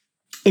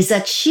 is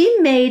that she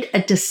made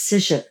a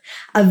decision,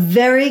 a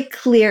very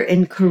clear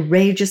and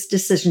courageous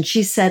decision.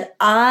 She said,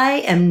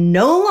 I am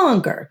no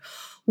longer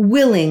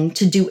willing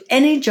to do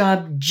any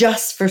job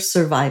just for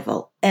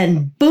survival.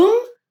 And boom,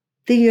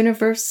 the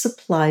universe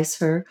supplies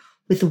her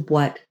with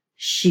what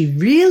she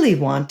really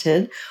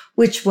wanted,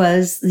 which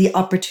was the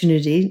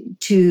opportunity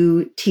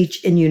to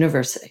teach in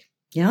university.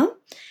 Yeah.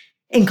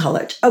 In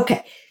college.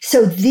 Okay.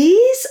 So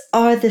these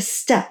are the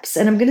steps,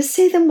 and I'm going to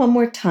say them one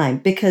more time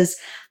because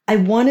I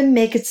want to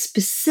make it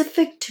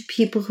specific to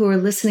people who are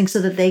listening so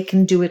that they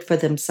can do it for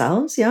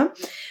themselves. Yeah.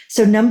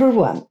 So number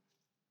 1,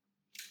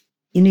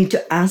 you need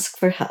to ask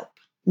for help.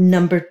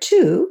 Number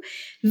 2,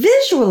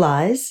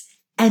 visualize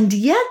and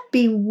yet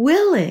be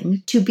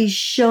willing to be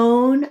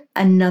shown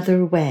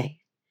another way.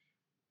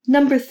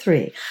 Number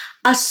 3,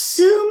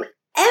 assume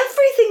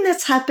everything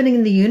that's happening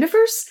in the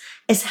universe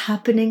is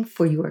happening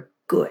for your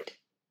good.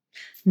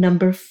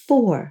 Number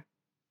 4,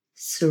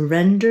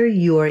 surrender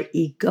your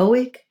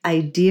egoic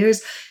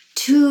ideas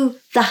to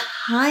the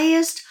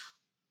highest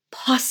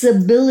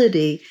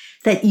possibility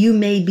that you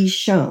may be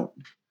shown.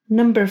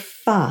 Number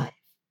 5,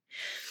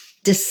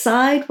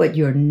 decide what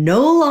you're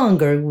no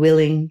longer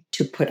willing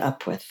to put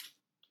up with.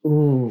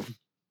 Ooh,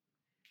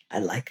 I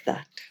like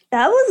that.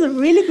 That was a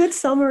really good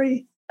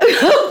summary.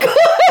 Good.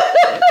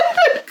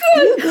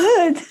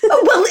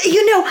 Well,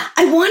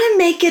 I want to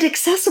make it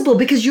accessible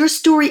because your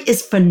story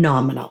is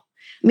phenomenal.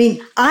 I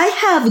mean, I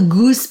have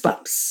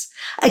goosebumps,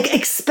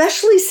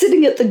 especially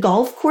sitting at the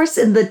golf course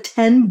in the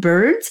 10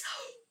 birds.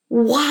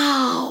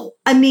 Wow.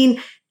 I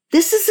mean,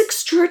 this is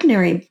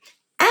extraordinary.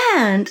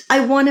 And I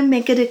want to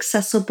make it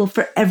accessible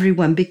for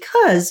everyone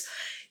because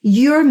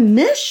your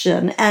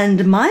mission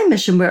and my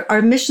mission, where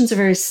our missions are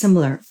very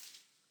similar,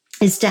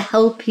 is to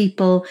help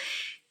people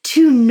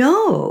to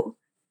know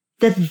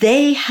that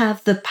they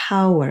have the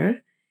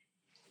power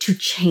to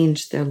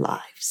change their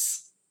lives.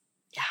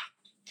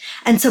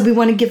 And so we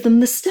want to give them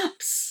the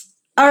steps.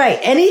 All right.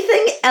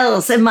 Anything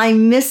else? Am I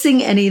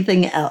missing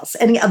anything else?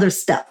 Any other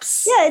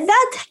steps? Yeah,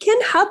 that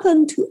can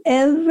happen to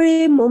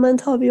every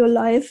moment of your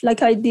life,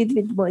 like I did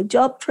with my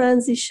job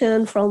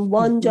transition from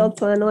one job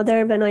to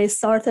another when I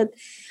started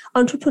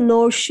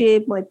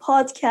entrepreneurship, my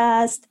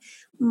podcast,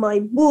 my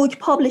book,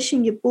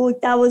 publishing a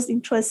book. That was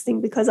interesting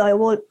because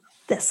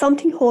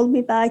something held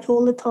me back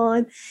all the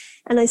time.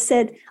 And I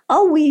said,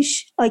 I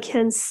wish I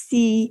can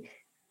see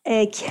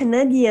a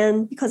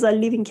Canadian, because I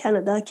live in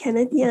Canada,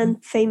 Canadian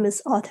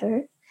famous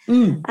author.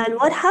 And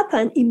what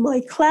happened in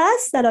my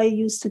class that I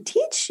used to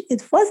teach,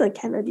 it was a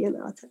Canadian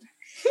author.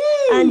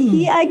 And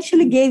he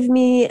actually gave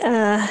me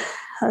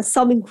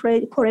some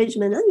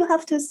encouragement. And you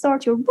have to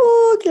start your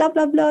book, blah,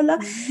 blah, blah, blah.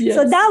 Yes.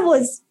 So that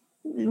was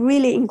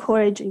really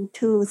encouraging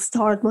to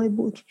start my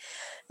book.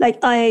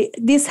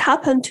 This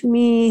happened to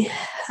me,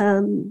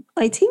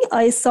 I think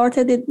I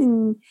started it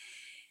in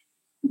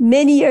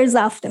many years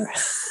after.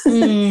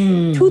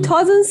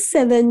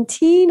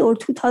 2017 or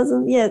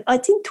 2000, I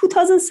think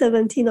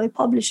 2017 I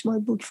published my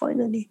book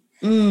finally.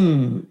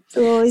 So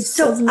it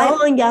was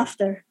long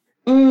after.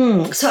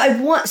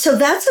 So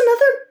that's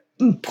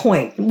another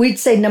point. We'd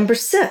say number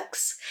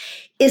 6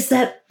 is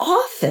that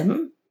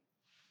often,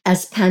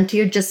 as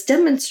Pantia just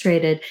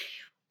demonstrated,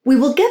 we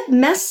will get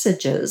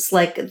messages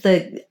like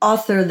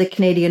the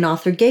Canadian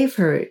author gave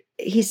her.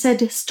 He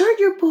said, start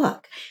your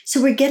book.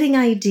 So we're getting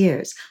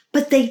ideas,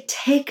 but they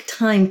take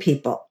time,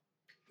 people.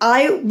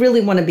 I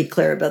really want to be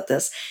clear about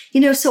this.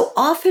 So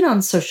often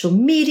on social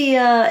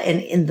media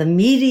and in the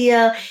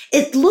media,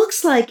 it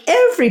looks like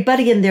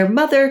everybody and their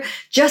mother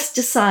just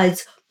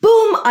decides,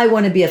 boom, I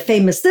want to be a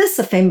famous this,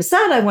 a famous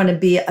that. I want to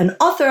be an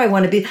author. I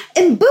want to be,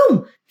 and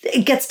boom,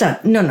 it gets done.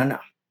 No.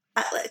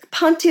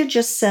 Pantia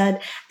just said,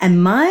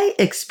 and my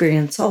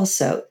experience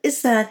also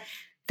is that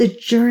the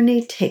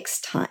journey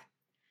takes time.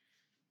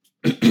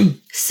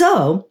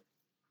 So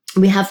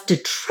we have to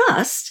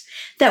trust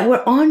that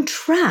we're on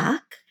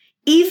track,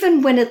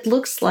 even when it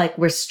looks like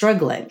we're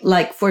struggling.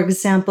 Like, for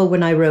example,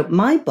 when I wrote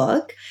my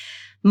book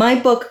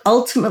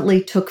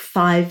ultimately took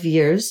 5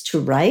 years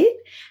to write.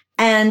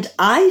 And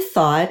I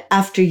thought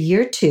after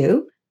year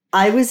 2,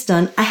 I was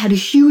done. I had a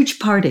huge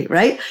party,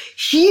 right?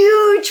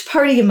 Huge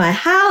party in my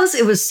house.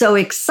 It was so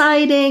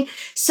exciting.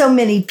 So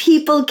many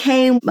people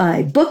came.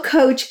 My book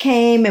coach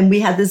came and we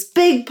had this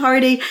big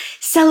party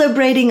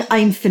celebrating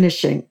I'm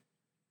finishing.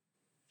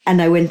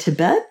 And I went to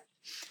bed.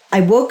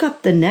 I woke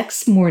up the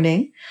next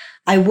morning.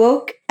 I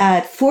woke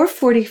at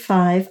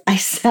 4:45. I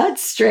sat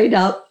straight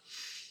up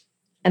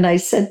and I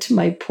said to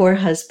my poor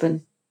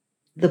husband,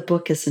 the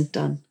book isn't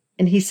done.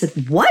 And he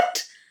said,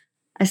 what?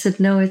 I said,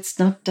 no, it's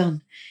not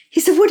done. He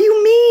said, what do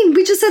you mean?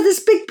 We just had this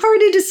big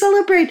party to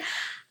celebrate.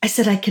 I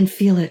said, I can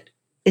feel it.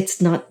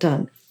 It's not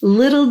done.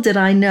 Little did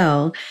I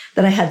know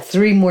that I had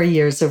 3 more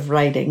years of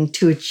writing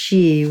to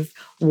achieve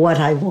what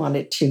I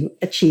wanted to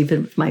achieve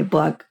in my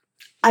book.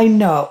 I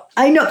know.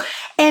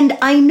 And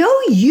I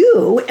know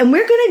you, and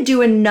we're going to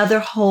do another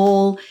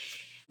whole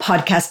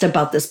podcast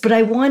about this, but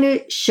I want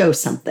to show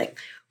something,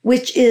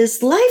 which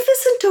is life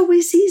isn't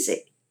always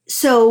easy.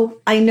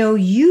 So I know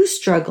you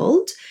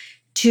struggled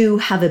to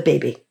have a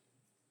baby.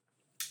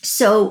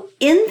 So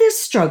in this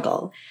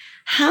struggle,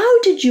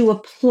 how did you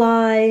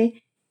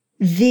apply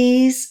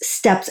these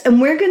steps?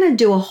 And we're going to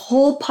do a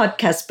whole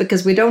podcast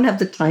because we don't have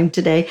the time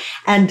today.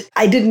 And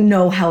I didn't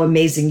know how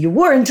amazing you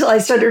were until I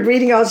started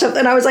reading all this stuff.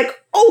 And I was like,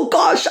 oh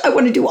gosh, I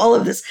want to do all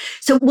of this.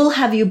 So we'll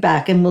have you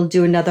back and we'll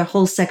do another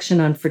whole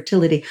section on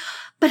fertility.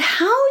 But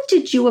how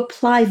did you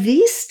apply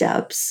these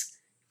steps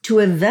to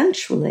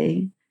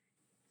eventually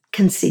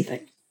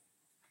conceiving?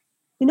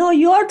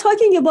 You are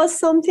talking about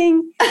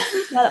something.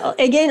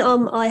 Again,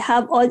 I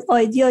have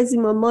ideas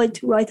in my mind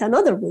to write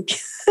another book.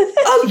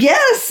 Oh,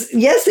 yes.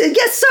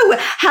 So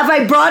have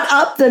I brought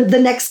up the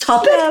next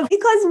topic? Yeah,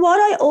 because what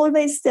I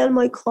always tell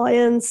my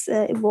clients,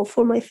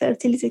 for my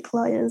fertility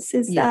clients,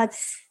 is that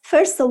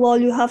first of all,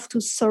 you have to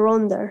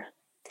surrender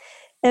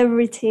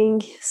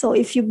everything. So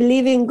if you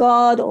believe in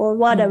God or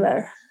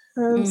whatever,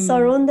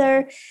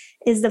 surrender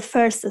is the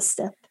first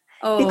step.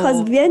 Oh.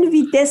 Because when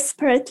we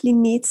desperately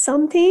need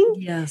something,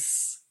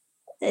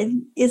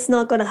 it's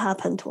not going to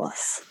happen to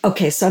us.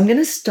 Okay, so I'm going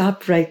to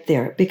stop right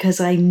there because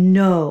I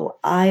know.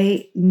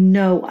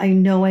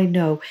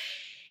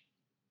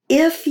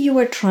 If you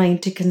are trying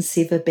to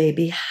conceive a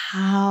baby,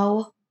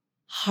 how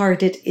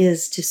hard it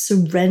is to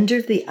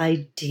surrender the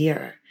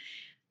idea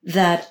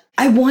that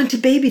I want a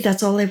baby.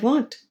 That's all I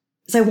want.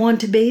 Is I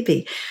want a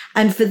baby.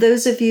 And for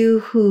those of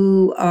you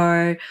who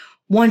are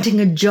wanting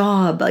a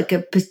job, like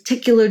a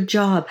particular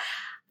job,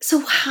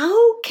 so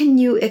how can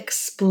you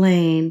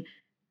explain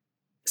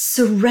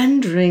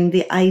surrendering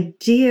the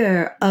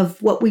idea of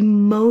what we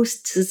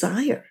most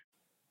desire?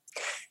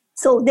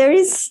 So there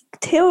is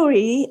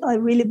theory, I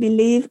really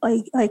believe,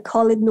 I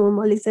call it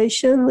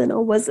normalization. When I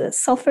was a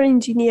software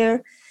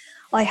engineer,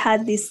 I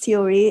had this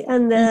theory,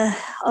 and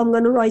I'm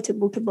going to write a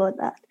book about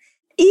that.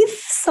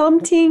 If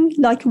something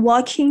like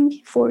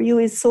walking for you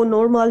is so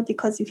normal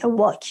because you can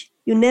walk,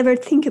 you never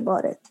think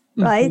about it,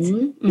 right?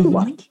 You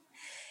walk.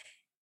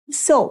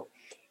 So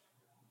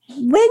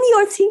when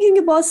you're thinking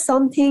about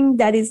something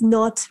that is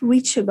not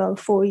reachable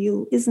for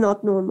you, is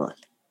not normal,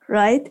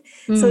 right?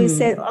 So you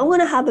said, I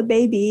want to have a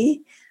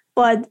baby,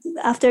 but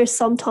after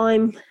some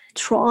time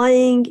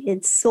trying,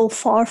 it's so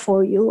far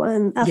for you.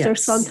 And after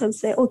some time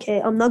say,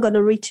 okay, I'm not going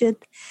to reach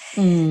it.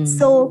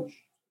 So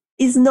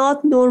it's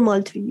not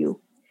normal to you.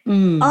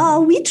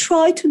 We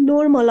try to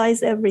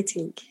normalize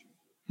everything.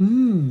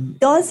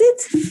 Does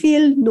it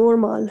feel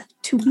normal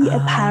to be a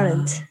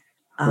parent,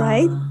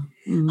 right?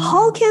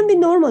 How can we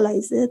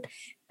normalize it?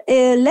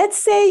 Let's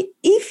say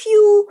if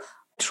you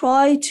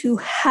try to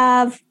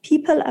have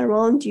people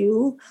around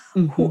you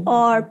who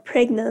are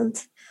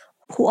pregnant,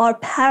 who are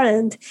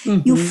parent,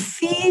 you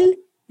feel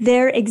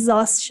their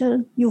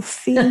exhaustion, you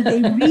feel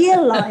their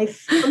real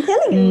life. I'm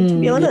telling you, to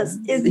be honest,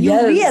 it's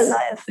your real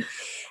life.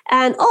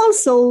 And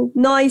also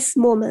nice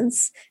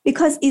moments,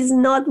 because it's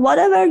not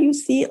whatever you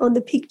see on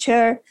the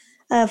picture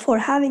for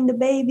having the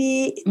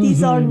baby.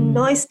 These are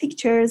nice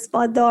pictures,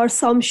 but there are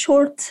some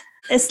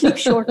sleep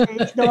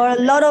shortage. There are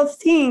a lot of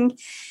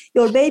things.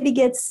 Your baby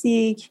gets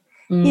sick.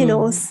 A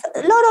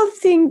lot of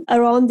things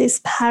around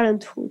this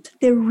parenthood,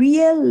 the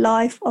real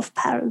life of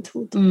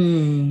parenthood.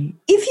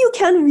 If you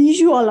can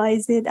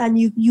visualize it and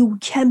you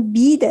can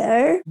be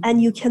there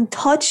and you can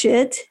touch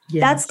it,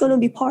 that's going to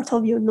be part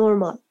of your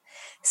normal.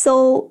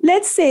 So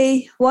let's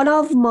say one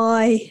of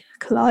my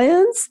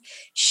clients,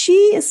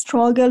 she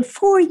struggled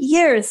for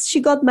years.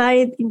 She got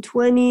married in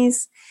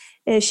 20s.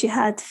 She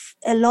had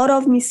a lot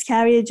of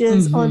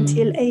miscarriages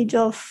until age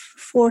of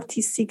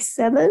 46,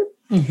 7.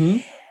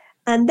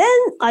 And then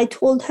I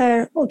told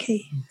her,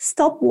 okay,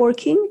 stop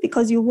working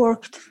because you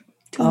worked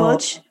too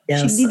much.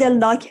 She didn't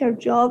like her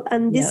job.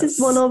 And this is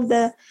one of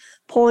the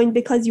points,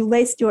 because you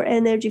waste your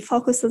energy,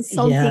 focus on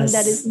something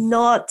that is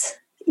not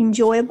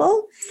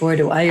enjoyable. Boy,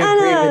 do I agree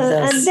with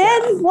this. And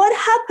then what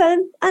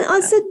happened? And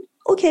I said,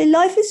 okay,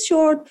 life is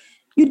short.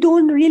 You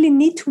don't really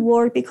need to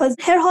work, because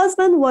her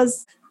husband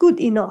was good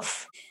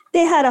enough.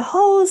 They had a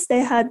house, they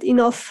had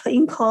enough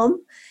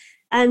income.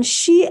 And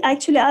she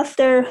actually,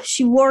 after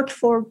she worked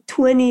for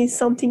 20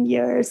 something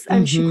years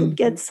and she could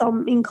get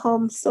some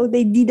income, so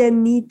they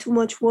didn't need too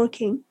much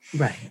working.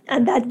 Right.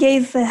 And that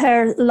gave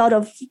her a lot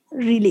of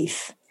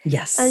relief.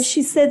 Yes. And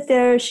she sat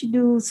there, she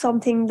do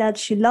something that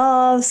she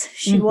loves.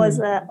 She was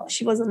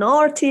an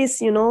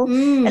artist, A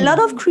lot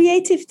of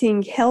creative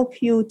things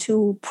help you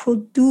to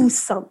produce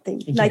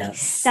something. Like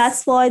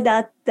that's why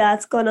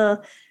that's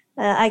gonna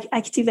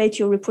activate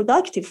your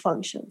reproductive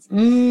functions.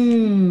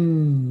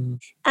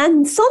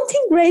 And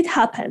something great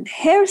happened.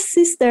 Her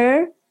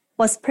sister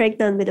was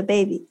pregnant with a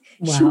baby.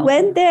 Wow. She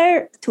went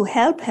there to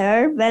help her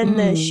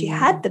when she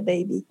had the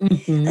baby.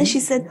 And she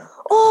said,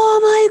 oh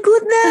my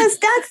goodness,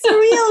 that's the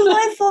real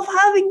life of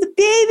having the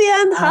baby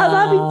and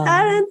having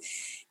parents.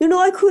 You know,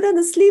 I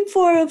couldn't sleep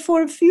for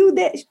a few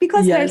days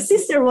because her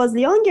sister was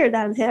younger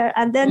than her.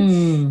 And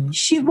then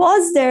she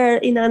was there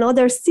in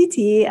another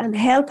city and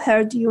helped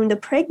her during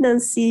the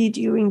pregnancy,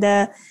 during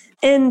the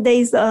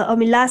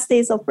last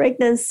days of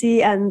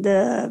pregnancy and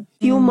a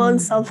few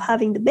months of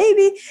having the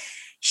baby.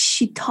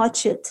 She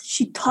touched it.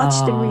 She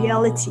touched the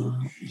reality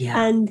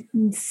and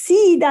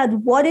see that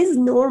what is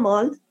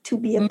normal to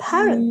be a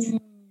parent.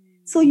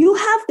 So you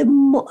have the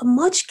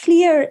much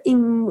clearer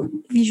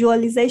in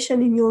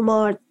visualization in your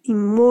mind in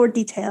more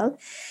detail,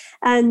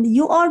 and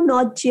you are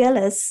not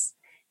jealous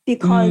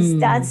because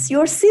that's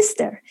your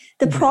sister.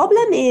 The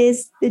problem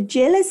is the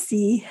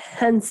jealousy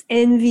and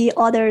envy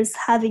others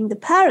having the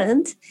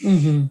parent.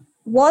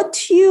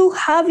 What you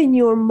have in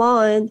your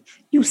mind,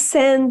 you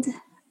send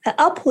the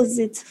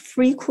opposite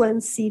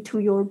frequency to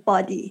your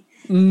body.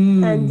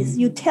 And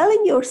you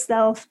telling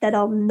yourself that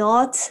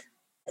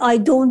I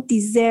don't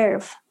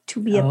deserve to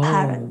be a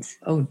parent.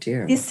 Oh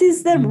dear. This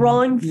is the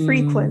wrong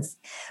frequency.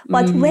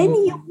 But when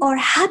you are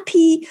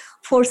happy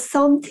for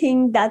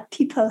something that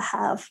people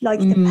have, like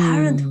the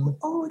parent,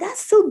 oh,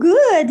 that's so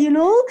good, you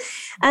know?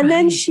 And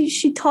then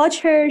she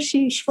touched her,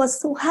 she was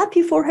so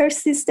happy for her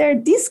sister.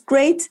 This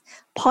great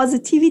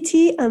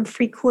positivity and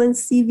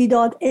frequency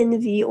without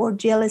envy or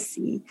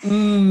jealousy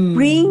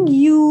bring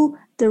you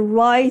the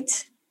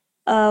right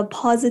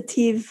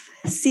positive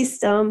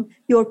system.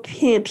 Your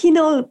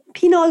pineal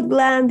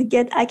gland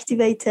get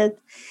activated,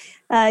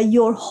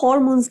 your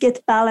hormones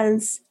get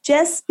balanced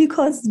just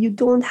because you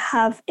don't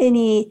have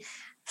any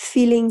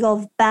feeling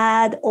of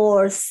bad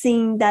or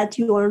seeing that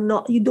you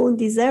don't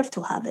deserve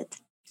to have it.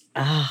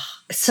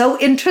 So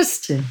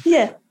interesting.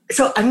 Yeah.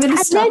 So I'm going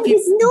to stop you.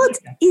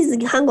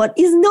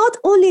 It's not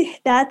only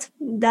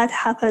that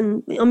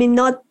happened. I mean,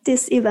 not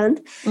this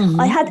event.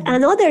 I had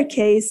another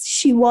case.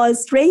 She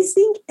was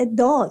raising a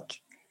dog.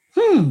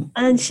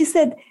 And she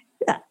said,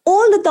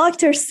 all the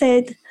doctors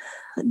said,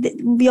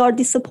 we are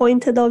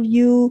disappointed of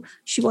you.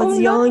 She was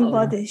young,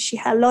 but she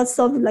had lots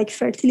of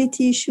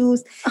fertility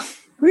issues.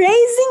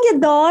 Raising a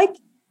dog,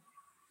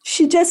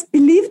 she just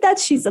believed that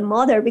she's a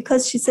mother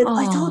because she said,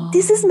 I thought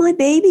this is my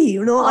baby.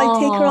 You know, I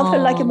take care of her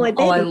like my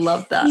baby. Oh, I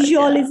love that.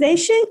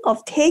 Visualization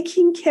of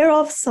taking care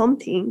of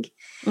something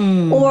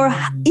or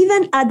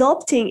even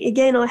adopting.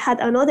 Again, I had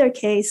another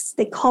case.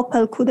 The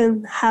couple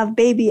couldn't have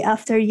baby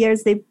after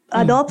years. They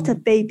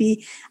adopted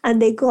baby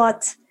and they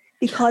got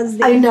because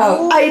they I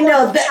know.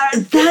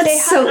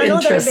 That's so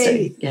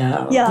interesting.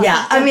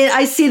 Yeah. I mean,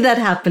 I see that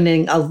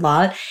happening a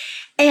lot.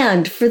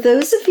 And for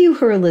those of you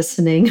who are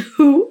listening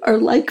who are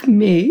like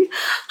me,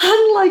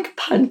 unlike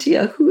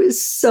Pantia, who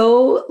is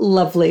so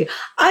lovely,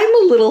 I'm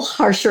a little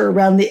harsher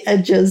around the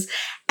edges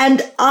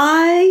and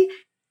I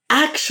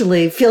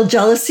actually feel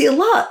jealousy a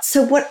lot.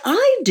 So what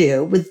I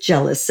do with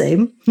jealousy,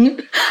 I'm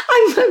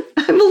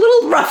a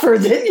little rougher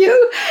than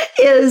you,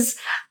 is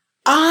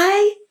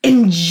I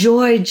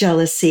enjoy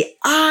jealousy.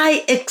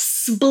 I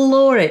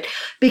explore it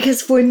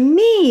because for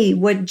me,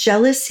 what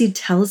jealousy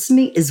tells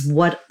me is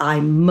what I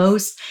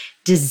most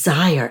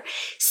desire.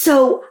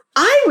 So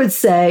I would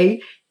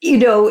say,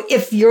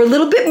 if you're a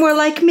little bit more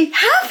like me,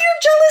 have your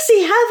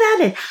jealousy, have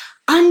at it.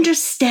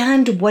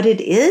 Understand what it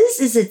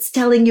is it's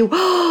telling you,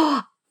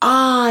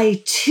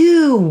 I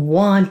too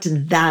want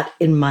that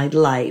in my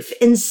life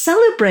and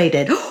celebrate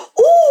it.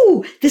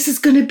 Oh, this is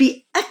going to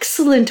be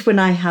excellent when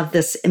I have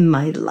this in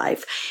my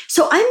life.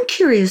 So I'm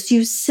curious,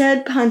 you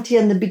said, Pantia,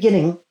 in the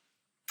beginning,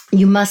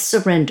 you must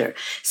surrender.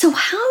 So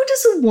how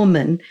does a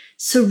woman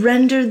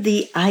surrender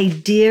the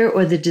idea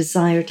or the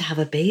desire to have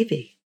a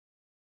baby?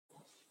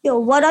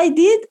 What I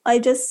did, I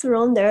just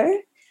surrendered.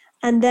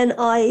 And then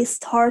I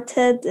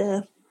started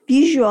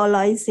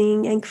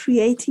visualizing and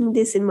creating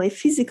this in my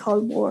physical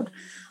world.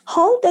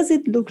 How does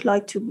it look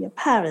like to be a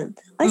parent?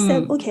 I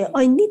said, okay,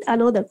 I need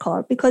another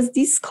car because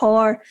this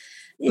car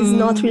is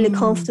not really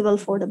comfortable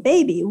for the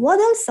baby. What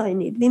else I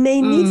need? We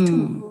may need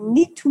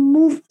to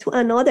move to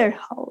another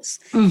house.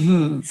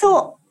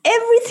 So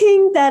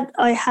everything that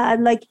I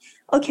had,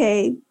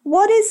 okay,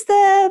 what is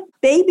the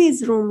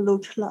baby's room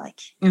look like?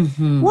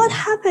 What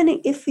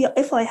happening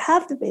if I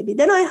have the baby?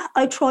 Then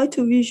I try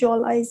to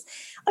visualize.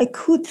 I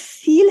could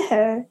feel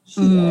her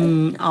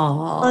here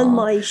on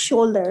my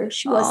shoulder.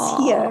 She was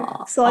here.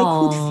 So I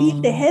could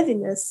feel the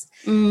heaviness.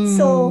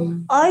 So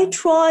I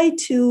try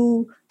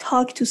to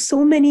talk to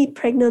so many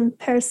pregnant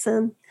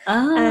person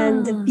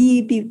and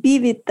be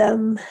with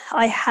them.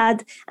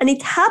 And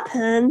it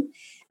happened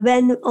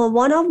when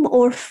one of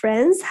our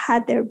friends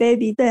had their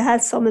baby. They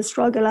had some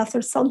struggle after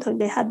some time.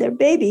 They had their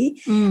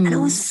baby. And I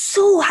was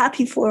so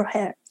happy for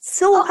her.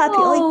 So happy.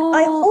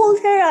 I hold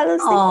her and I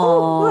was like,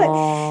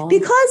 oh, boy.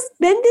 Because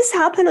when this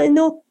happened, I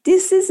know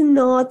this is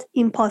not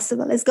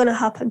impossible. It's going to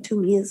happen to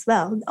me as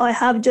well. I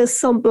have just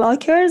some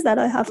blockers that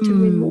I have to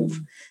remove.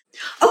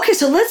 Okay,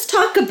 so let's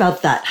talk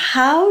about that.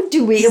 How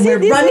do we? See, we're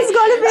this running. is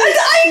gonna be.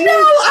 I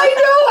know.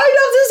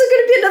 This is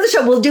going to be another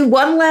show. We'll do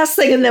one last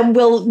thing, and then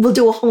we'll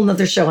do a whole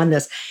nother show on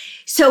this.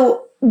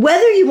 So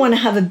whether you want to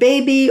have a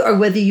baby, or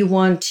whether you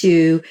want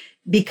to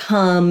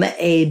become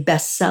a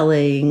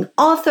best-selling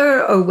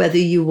author, or whether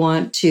you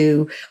want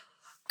to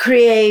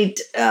create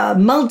a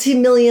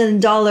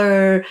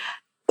multi-million-dollar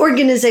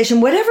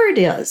organization, whatever it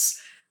is,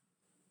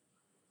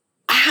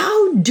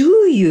 how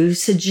do you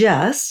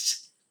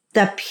suggest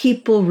that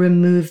people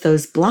remove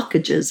those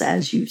blockages,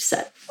 as you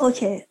said?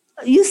 Okay.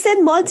 You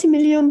said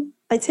multi-million.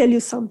 I tell you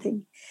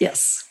something.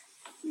 Yes.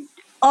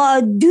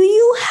 Do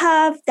you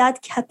have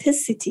that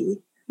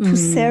capacity to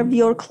serve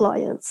your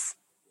clients?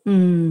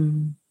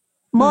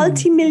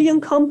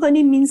 Multi-million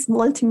company means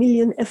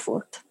multi-million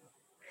effort.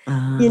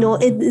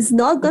 It is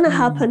not going to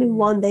happen in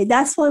one day.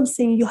 That's why I'm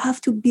saying you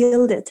have to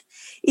build it.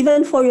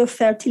 Even for your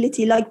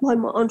fertility, like my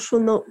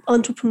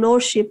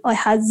entrepreneurship, I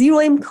had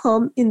zero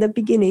income in the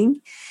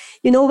beginning.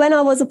 When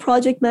I was a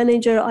project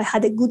manager, I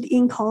had a good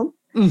income.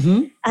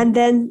 And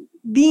then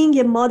being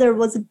a mother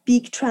was a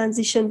big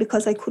transition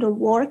because I couldn't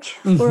work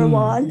for a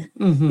while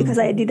because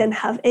I didn't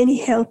have any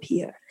help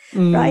here.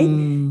 Right?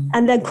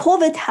 And then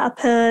COVID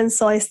happened.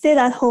 So I stayed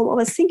at home. I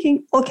was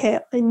thinking, okay,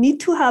 I need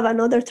to have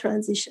another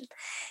transition.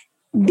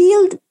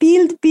 Build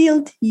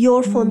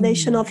your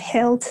foundation of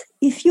health.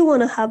 If you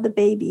want to have the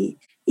baby,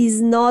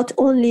 is not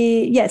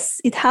only, yes,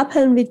 it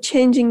happened with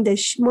changing the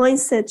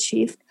mindset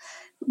shift,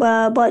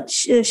 but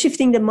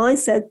shifting the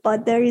mindset,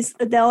 but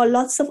there are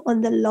lots of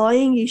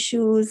underlying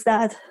issues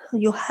that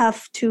you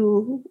have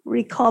to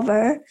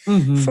recover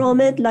from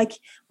it. Like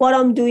what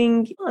I'm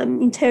doing,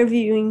 I'm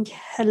interviewing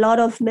a lot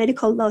of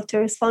medical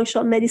doctors,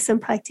 functional medicine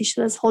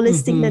practitioners,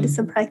 holistic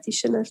medicine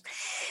practitioners.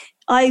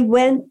 I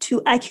went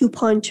to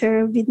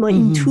acupuncture with my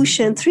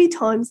intuition 3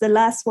 times. The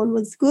last one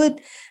was good.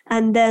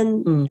 And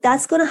then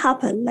that's going to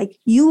happen. Like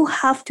you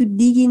have to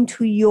dig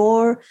into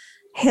your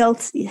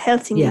health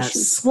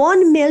issues.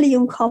 1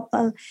 million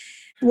couple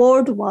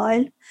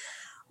worldwide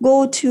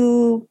go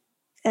to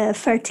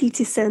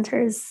fertility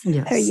centers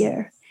per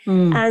year.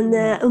 And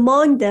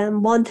among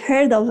them,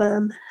 1/3 of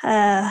them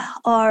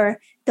are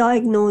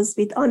diagnosed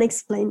with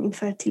unexplained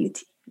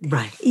infertility.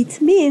 Right.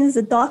 It means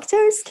the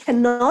doctors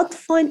cannot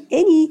find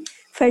any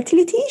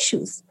fertility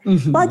issues,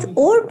 but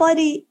our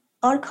body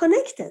are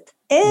connected.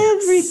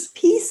 Every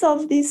piece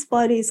of this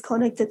body is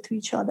connected to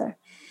each other.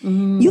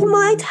 You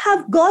might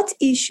have gut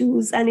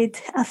issues and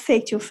it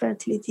affect your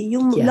fertility.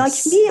 Like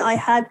me, I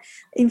had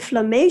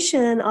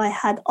inflammation, I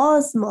had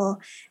asthma.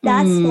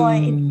 That's why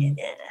it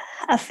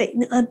affect.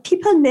 And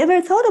people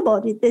never thought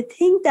about it. They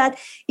think that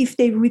if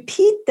they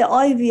repeat the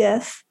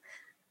IVF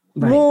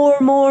more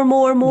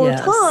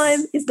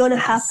time, is going to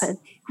happen.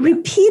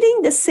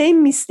 Repeating the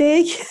same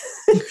mistake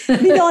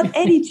without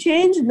any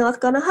change, not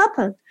going to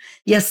happen.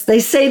 Yes, they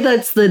say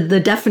that's the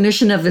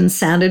definition of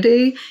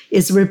insanity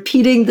is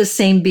repeating the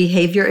same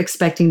behavior,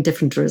 expecting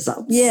different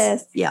results.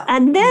 Yes. Yeah.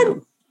 And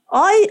then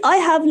I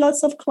have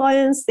lots of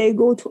clients, they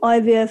go to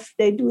IVF,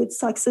 they do it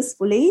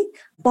successfully.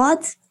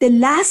 But the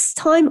last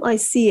time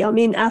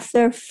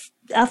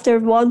after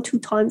 1-2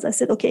 times, I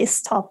said, okay,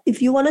 stop.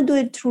 If you want to do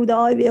it through the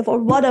IVF or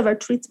whatever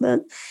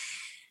treatment,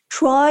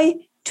 try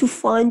to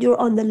find your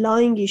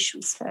underlying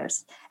issues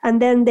first.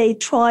 And then they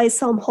try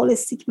some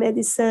holistic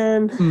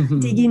medicine,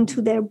 dig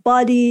into their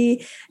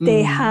body.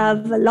 They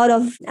have a lot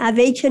of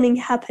awakening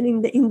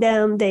happening in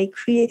them. They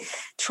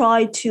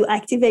try to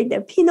activate their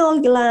pineal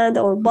gland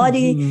or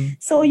body.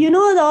 So,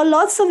 there are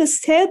lots of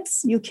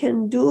steps you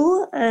can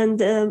do,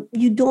 and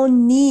you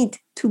don't need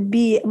to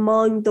be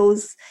among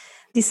those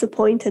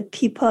disappointed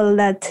people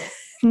that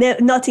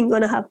nothing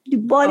going to happen. The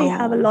body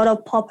have a lot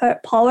of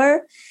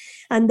power,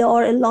 and there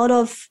are a lot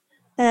of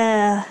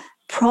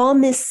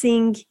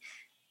promising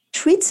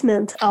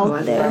treatment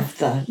out there. I love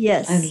that.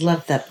 Yes. I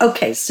love that.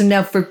 Okay, so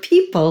now for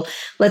people,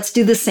 let's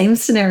do the same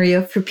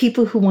scenario for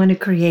people who want to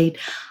create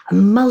a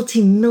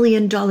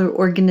multi-million-dollar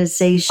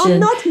organization. I'm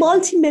not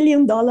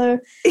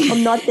multi-million-dollar.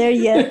 I'm not there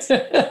yet.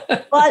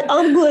 But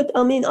I'm good.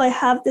 I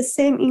have the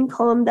same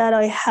income that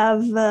I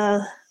have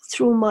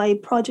through my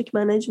project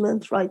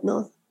management right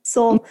now.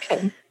 So,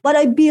 but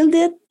I built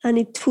it and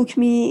it took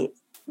me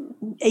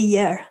a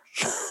year.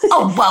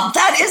 Oh, well,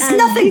 that is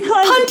nothing.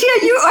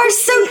 Hantia, you are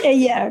so... A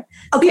year.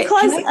 Okay,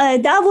 because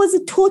that was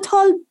a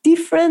total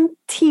different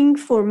thing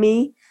for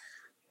me.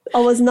 I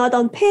was not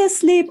on pay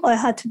slip. I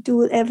had to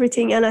do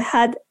everything. And I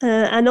had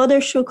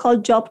another show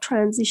called Job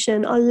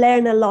Transition. I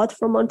learned a lot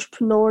from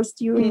entrepreneurs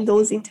during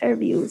those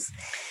interviews.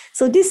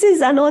 So this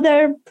is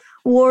another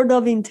world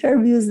of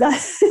interviews that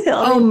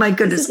my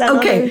goodness.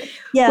 Okay.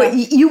 Yeah. Well,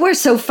 you are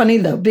so funny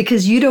though,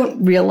 because you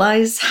don't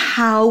realize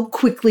how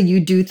quickly you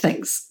do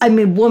things.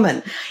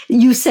 Woman,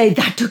 you say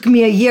that took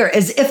me a year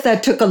as if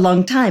that took a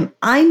long time.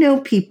 I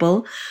know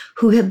people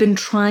who have been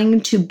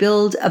trying to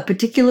build a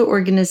particular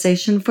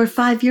organization for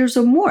 5 years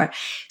or more.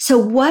 So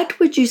what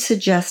would you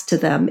suggest to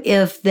them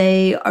if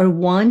they are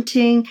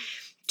wanting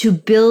to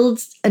build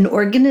an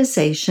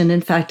organization?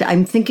 In fact,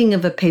 I'm thinking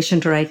of a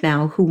patient right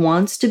now who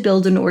wants to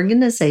build an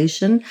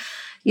organization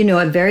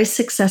a very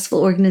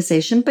successful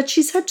organization, but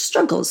she's had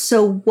struggles.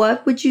 So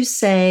what would you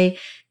say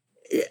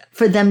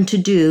for them to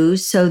do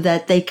so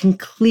that they can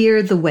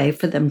clear the way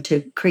for them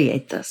to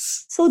create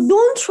this? So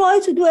don't try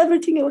to do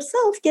everything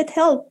yourself. Get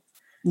help.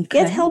 Okay.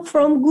 Get help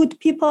from good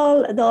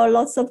people. There are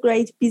lots of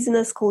great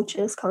business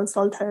coaches,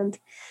 consultants.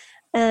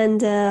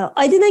 And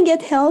I didn't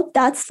get help.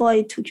 That's why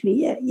it took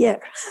me a year.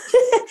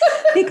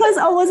 Because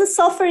I was a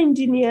software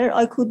engineer.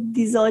 I could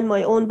design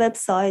my own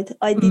website.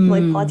 I did my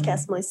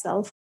podcast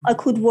myself. I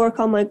could work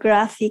on my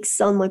graphics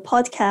on my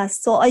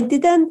podcast. So I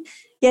didn't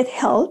get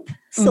help.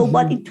 So,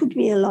 but it took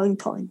me a long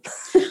time.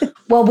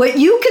 Well, what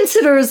you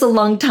consider as a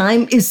long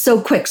time is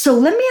so quick. So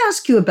let me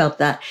ask you about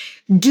that.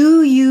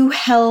 Do you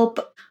help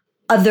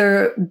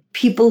other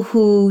people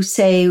who,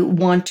 say,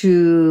 want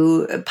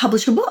to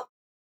publish a book?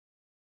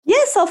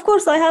 Yes, of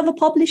course. I have a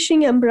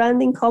publishing and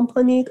branding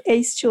company,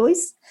 Ace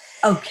Choice.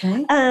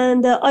 Okay.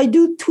 And I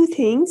do two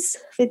things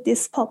with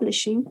this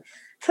publishing.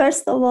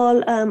 First of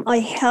all, I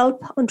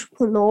help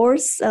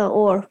entrepreneurs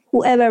or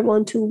whoever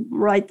want to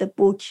write the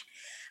book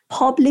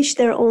publish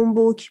their own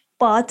book,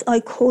 but I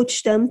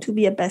coach them to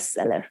be a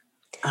bestseller.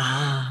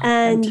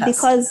 And fantastic.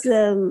 Because,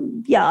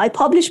 I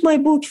published my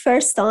book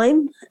first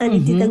time and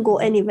it didn't go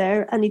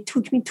anywhere. And it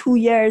took me 2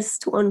 years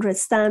to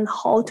understand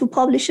how to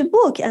publish a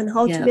book and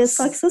how to be a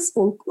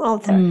successful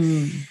author.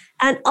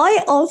 And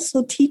I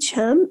also teach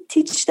them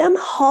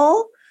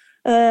how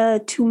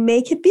to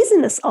make a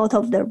business out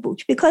of their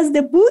book, because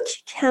the book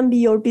can be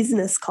your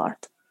business card.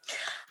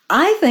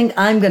 I think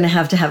I'm going to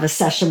have a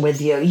session with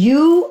you.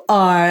 You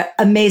are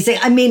amazing.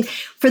 I mean,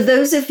 for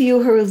those of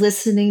you who are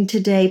listening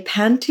today,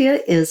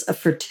 Pantia is a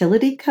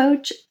fertility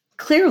coach,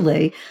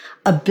 clearly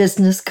a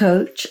business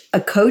coach, a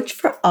coach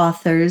for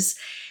authors,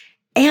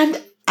 and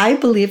I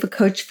believe a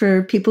coach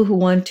for people who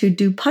want to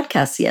do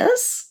podcasts,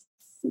 yes?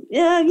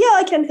 Yeah,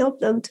 I can help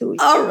them too.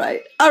 All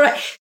right.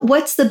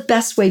 What's the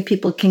best way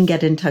people can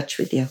get in touch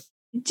with you?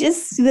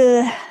 Just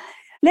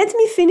let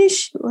me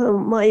finish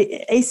my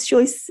Ace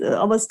Choice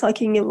I was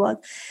talking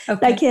about.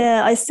 Okay. Like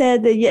I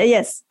said,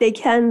 yes, they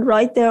can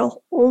write their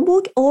own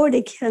book or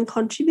they can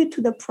contribute to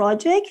the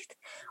project.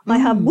 I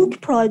have book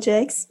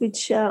projects,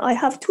 which I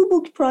have 2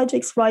 book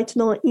projects right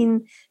now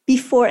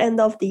before end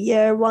of the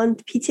year. One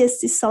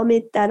PTSD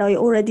Summit that I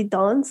already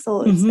done,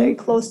 so it's very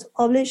close to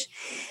publish.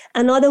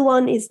 Another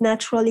one is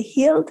Naturally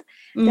Healed,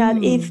 that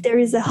if there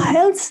is a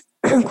health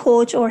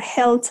coach or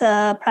health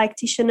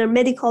practitioner,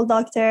 medical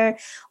doctor,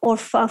 or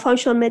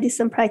functional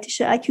medicine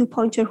practitioner,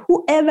 acupuncture,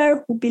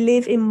 whoever who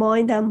believe in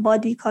mind and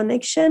body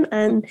connection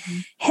and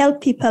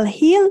help people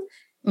heal,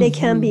 they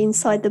can be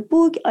inside the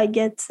book. I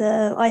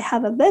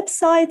have a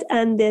website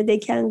and they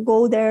can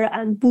go there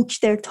and book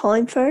their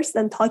time first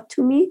and talk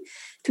to me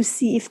to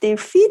see if they're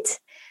fit.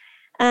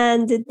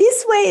 And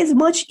this way is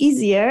much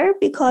easier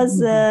because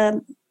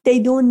they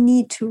don't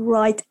need to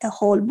write a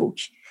whole book.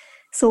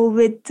 So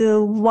with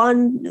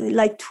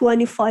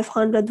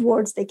 2,500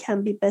 words, they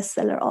can be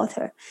bestseller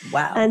author.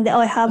 Wow! And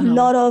I have a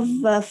lot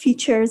of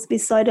features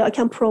beside it. I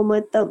can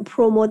promote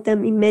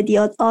them in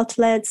media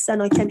outlets,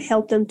 and I can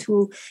help them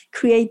to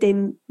create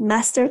a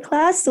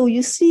masterclass. So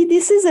you see,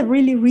 this is a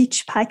really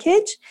rich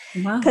package.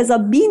 Because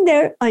I've been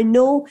there. I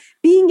know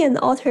being an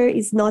author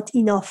is not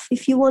enough.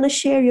 If you want to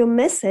share your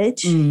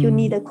message, you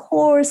need a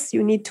course.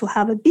 You need to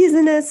have a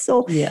business.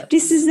 So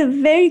this is a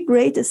very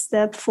great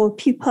step for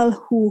people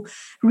who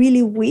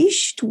really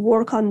wish to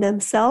work on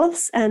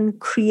themselves and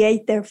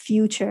create their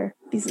future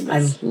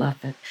business. I love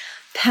it.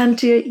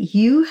 Pantia,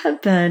 you have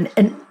been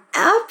an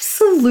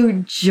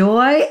absolute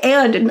joy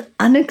and an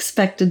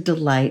unexpected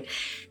delight.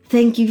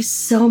 Thank you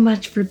so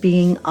much for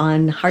being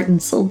on Heart and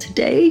Soul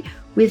today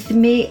with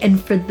me. And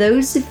for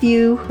those of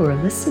you who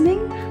are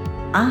listening,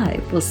 I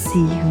will see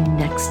you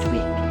next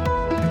week.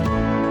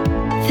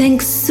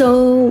 Thanks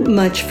so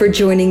much for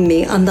joining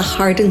me on the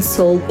Heart and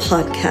Soul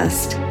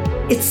podcast.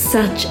 It's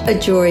such a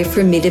joy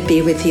for me to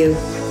be with you.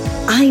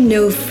 I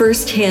know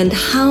firsthand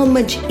how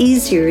much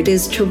easier it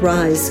is to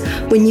rise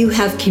when you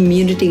have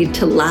community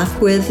to laugh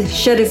with,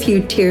 shed a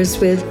few tears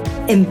with,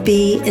 and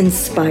be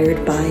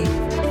inspired by.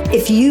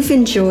 If you've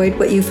enjoyed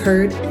what you've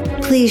heard,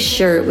 please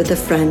share it with a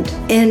friend.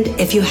 And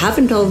if you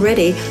haven't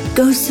already,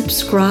 go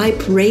subscribe,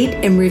 rate,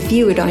 and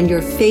review it on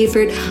your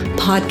favorite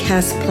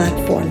podcast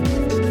platform.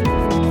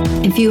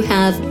 If you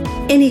have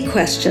any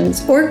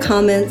questions or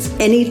comments,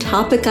 any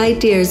topic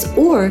ideas,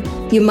 or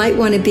you might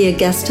want to be a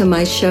guest on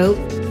my show,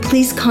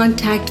 please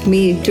contact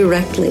me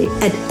directly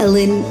at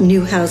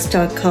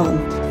ellennewhouse.com.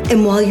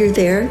 And while you're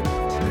there,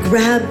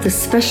 grab the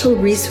special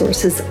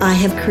resources I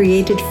have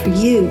created for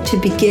you to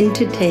begin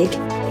to take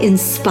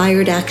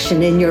inspired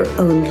action in your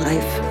own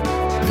life.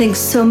 Thanks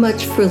so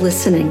much for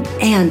listening,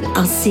 and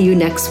I'll see you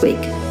next week.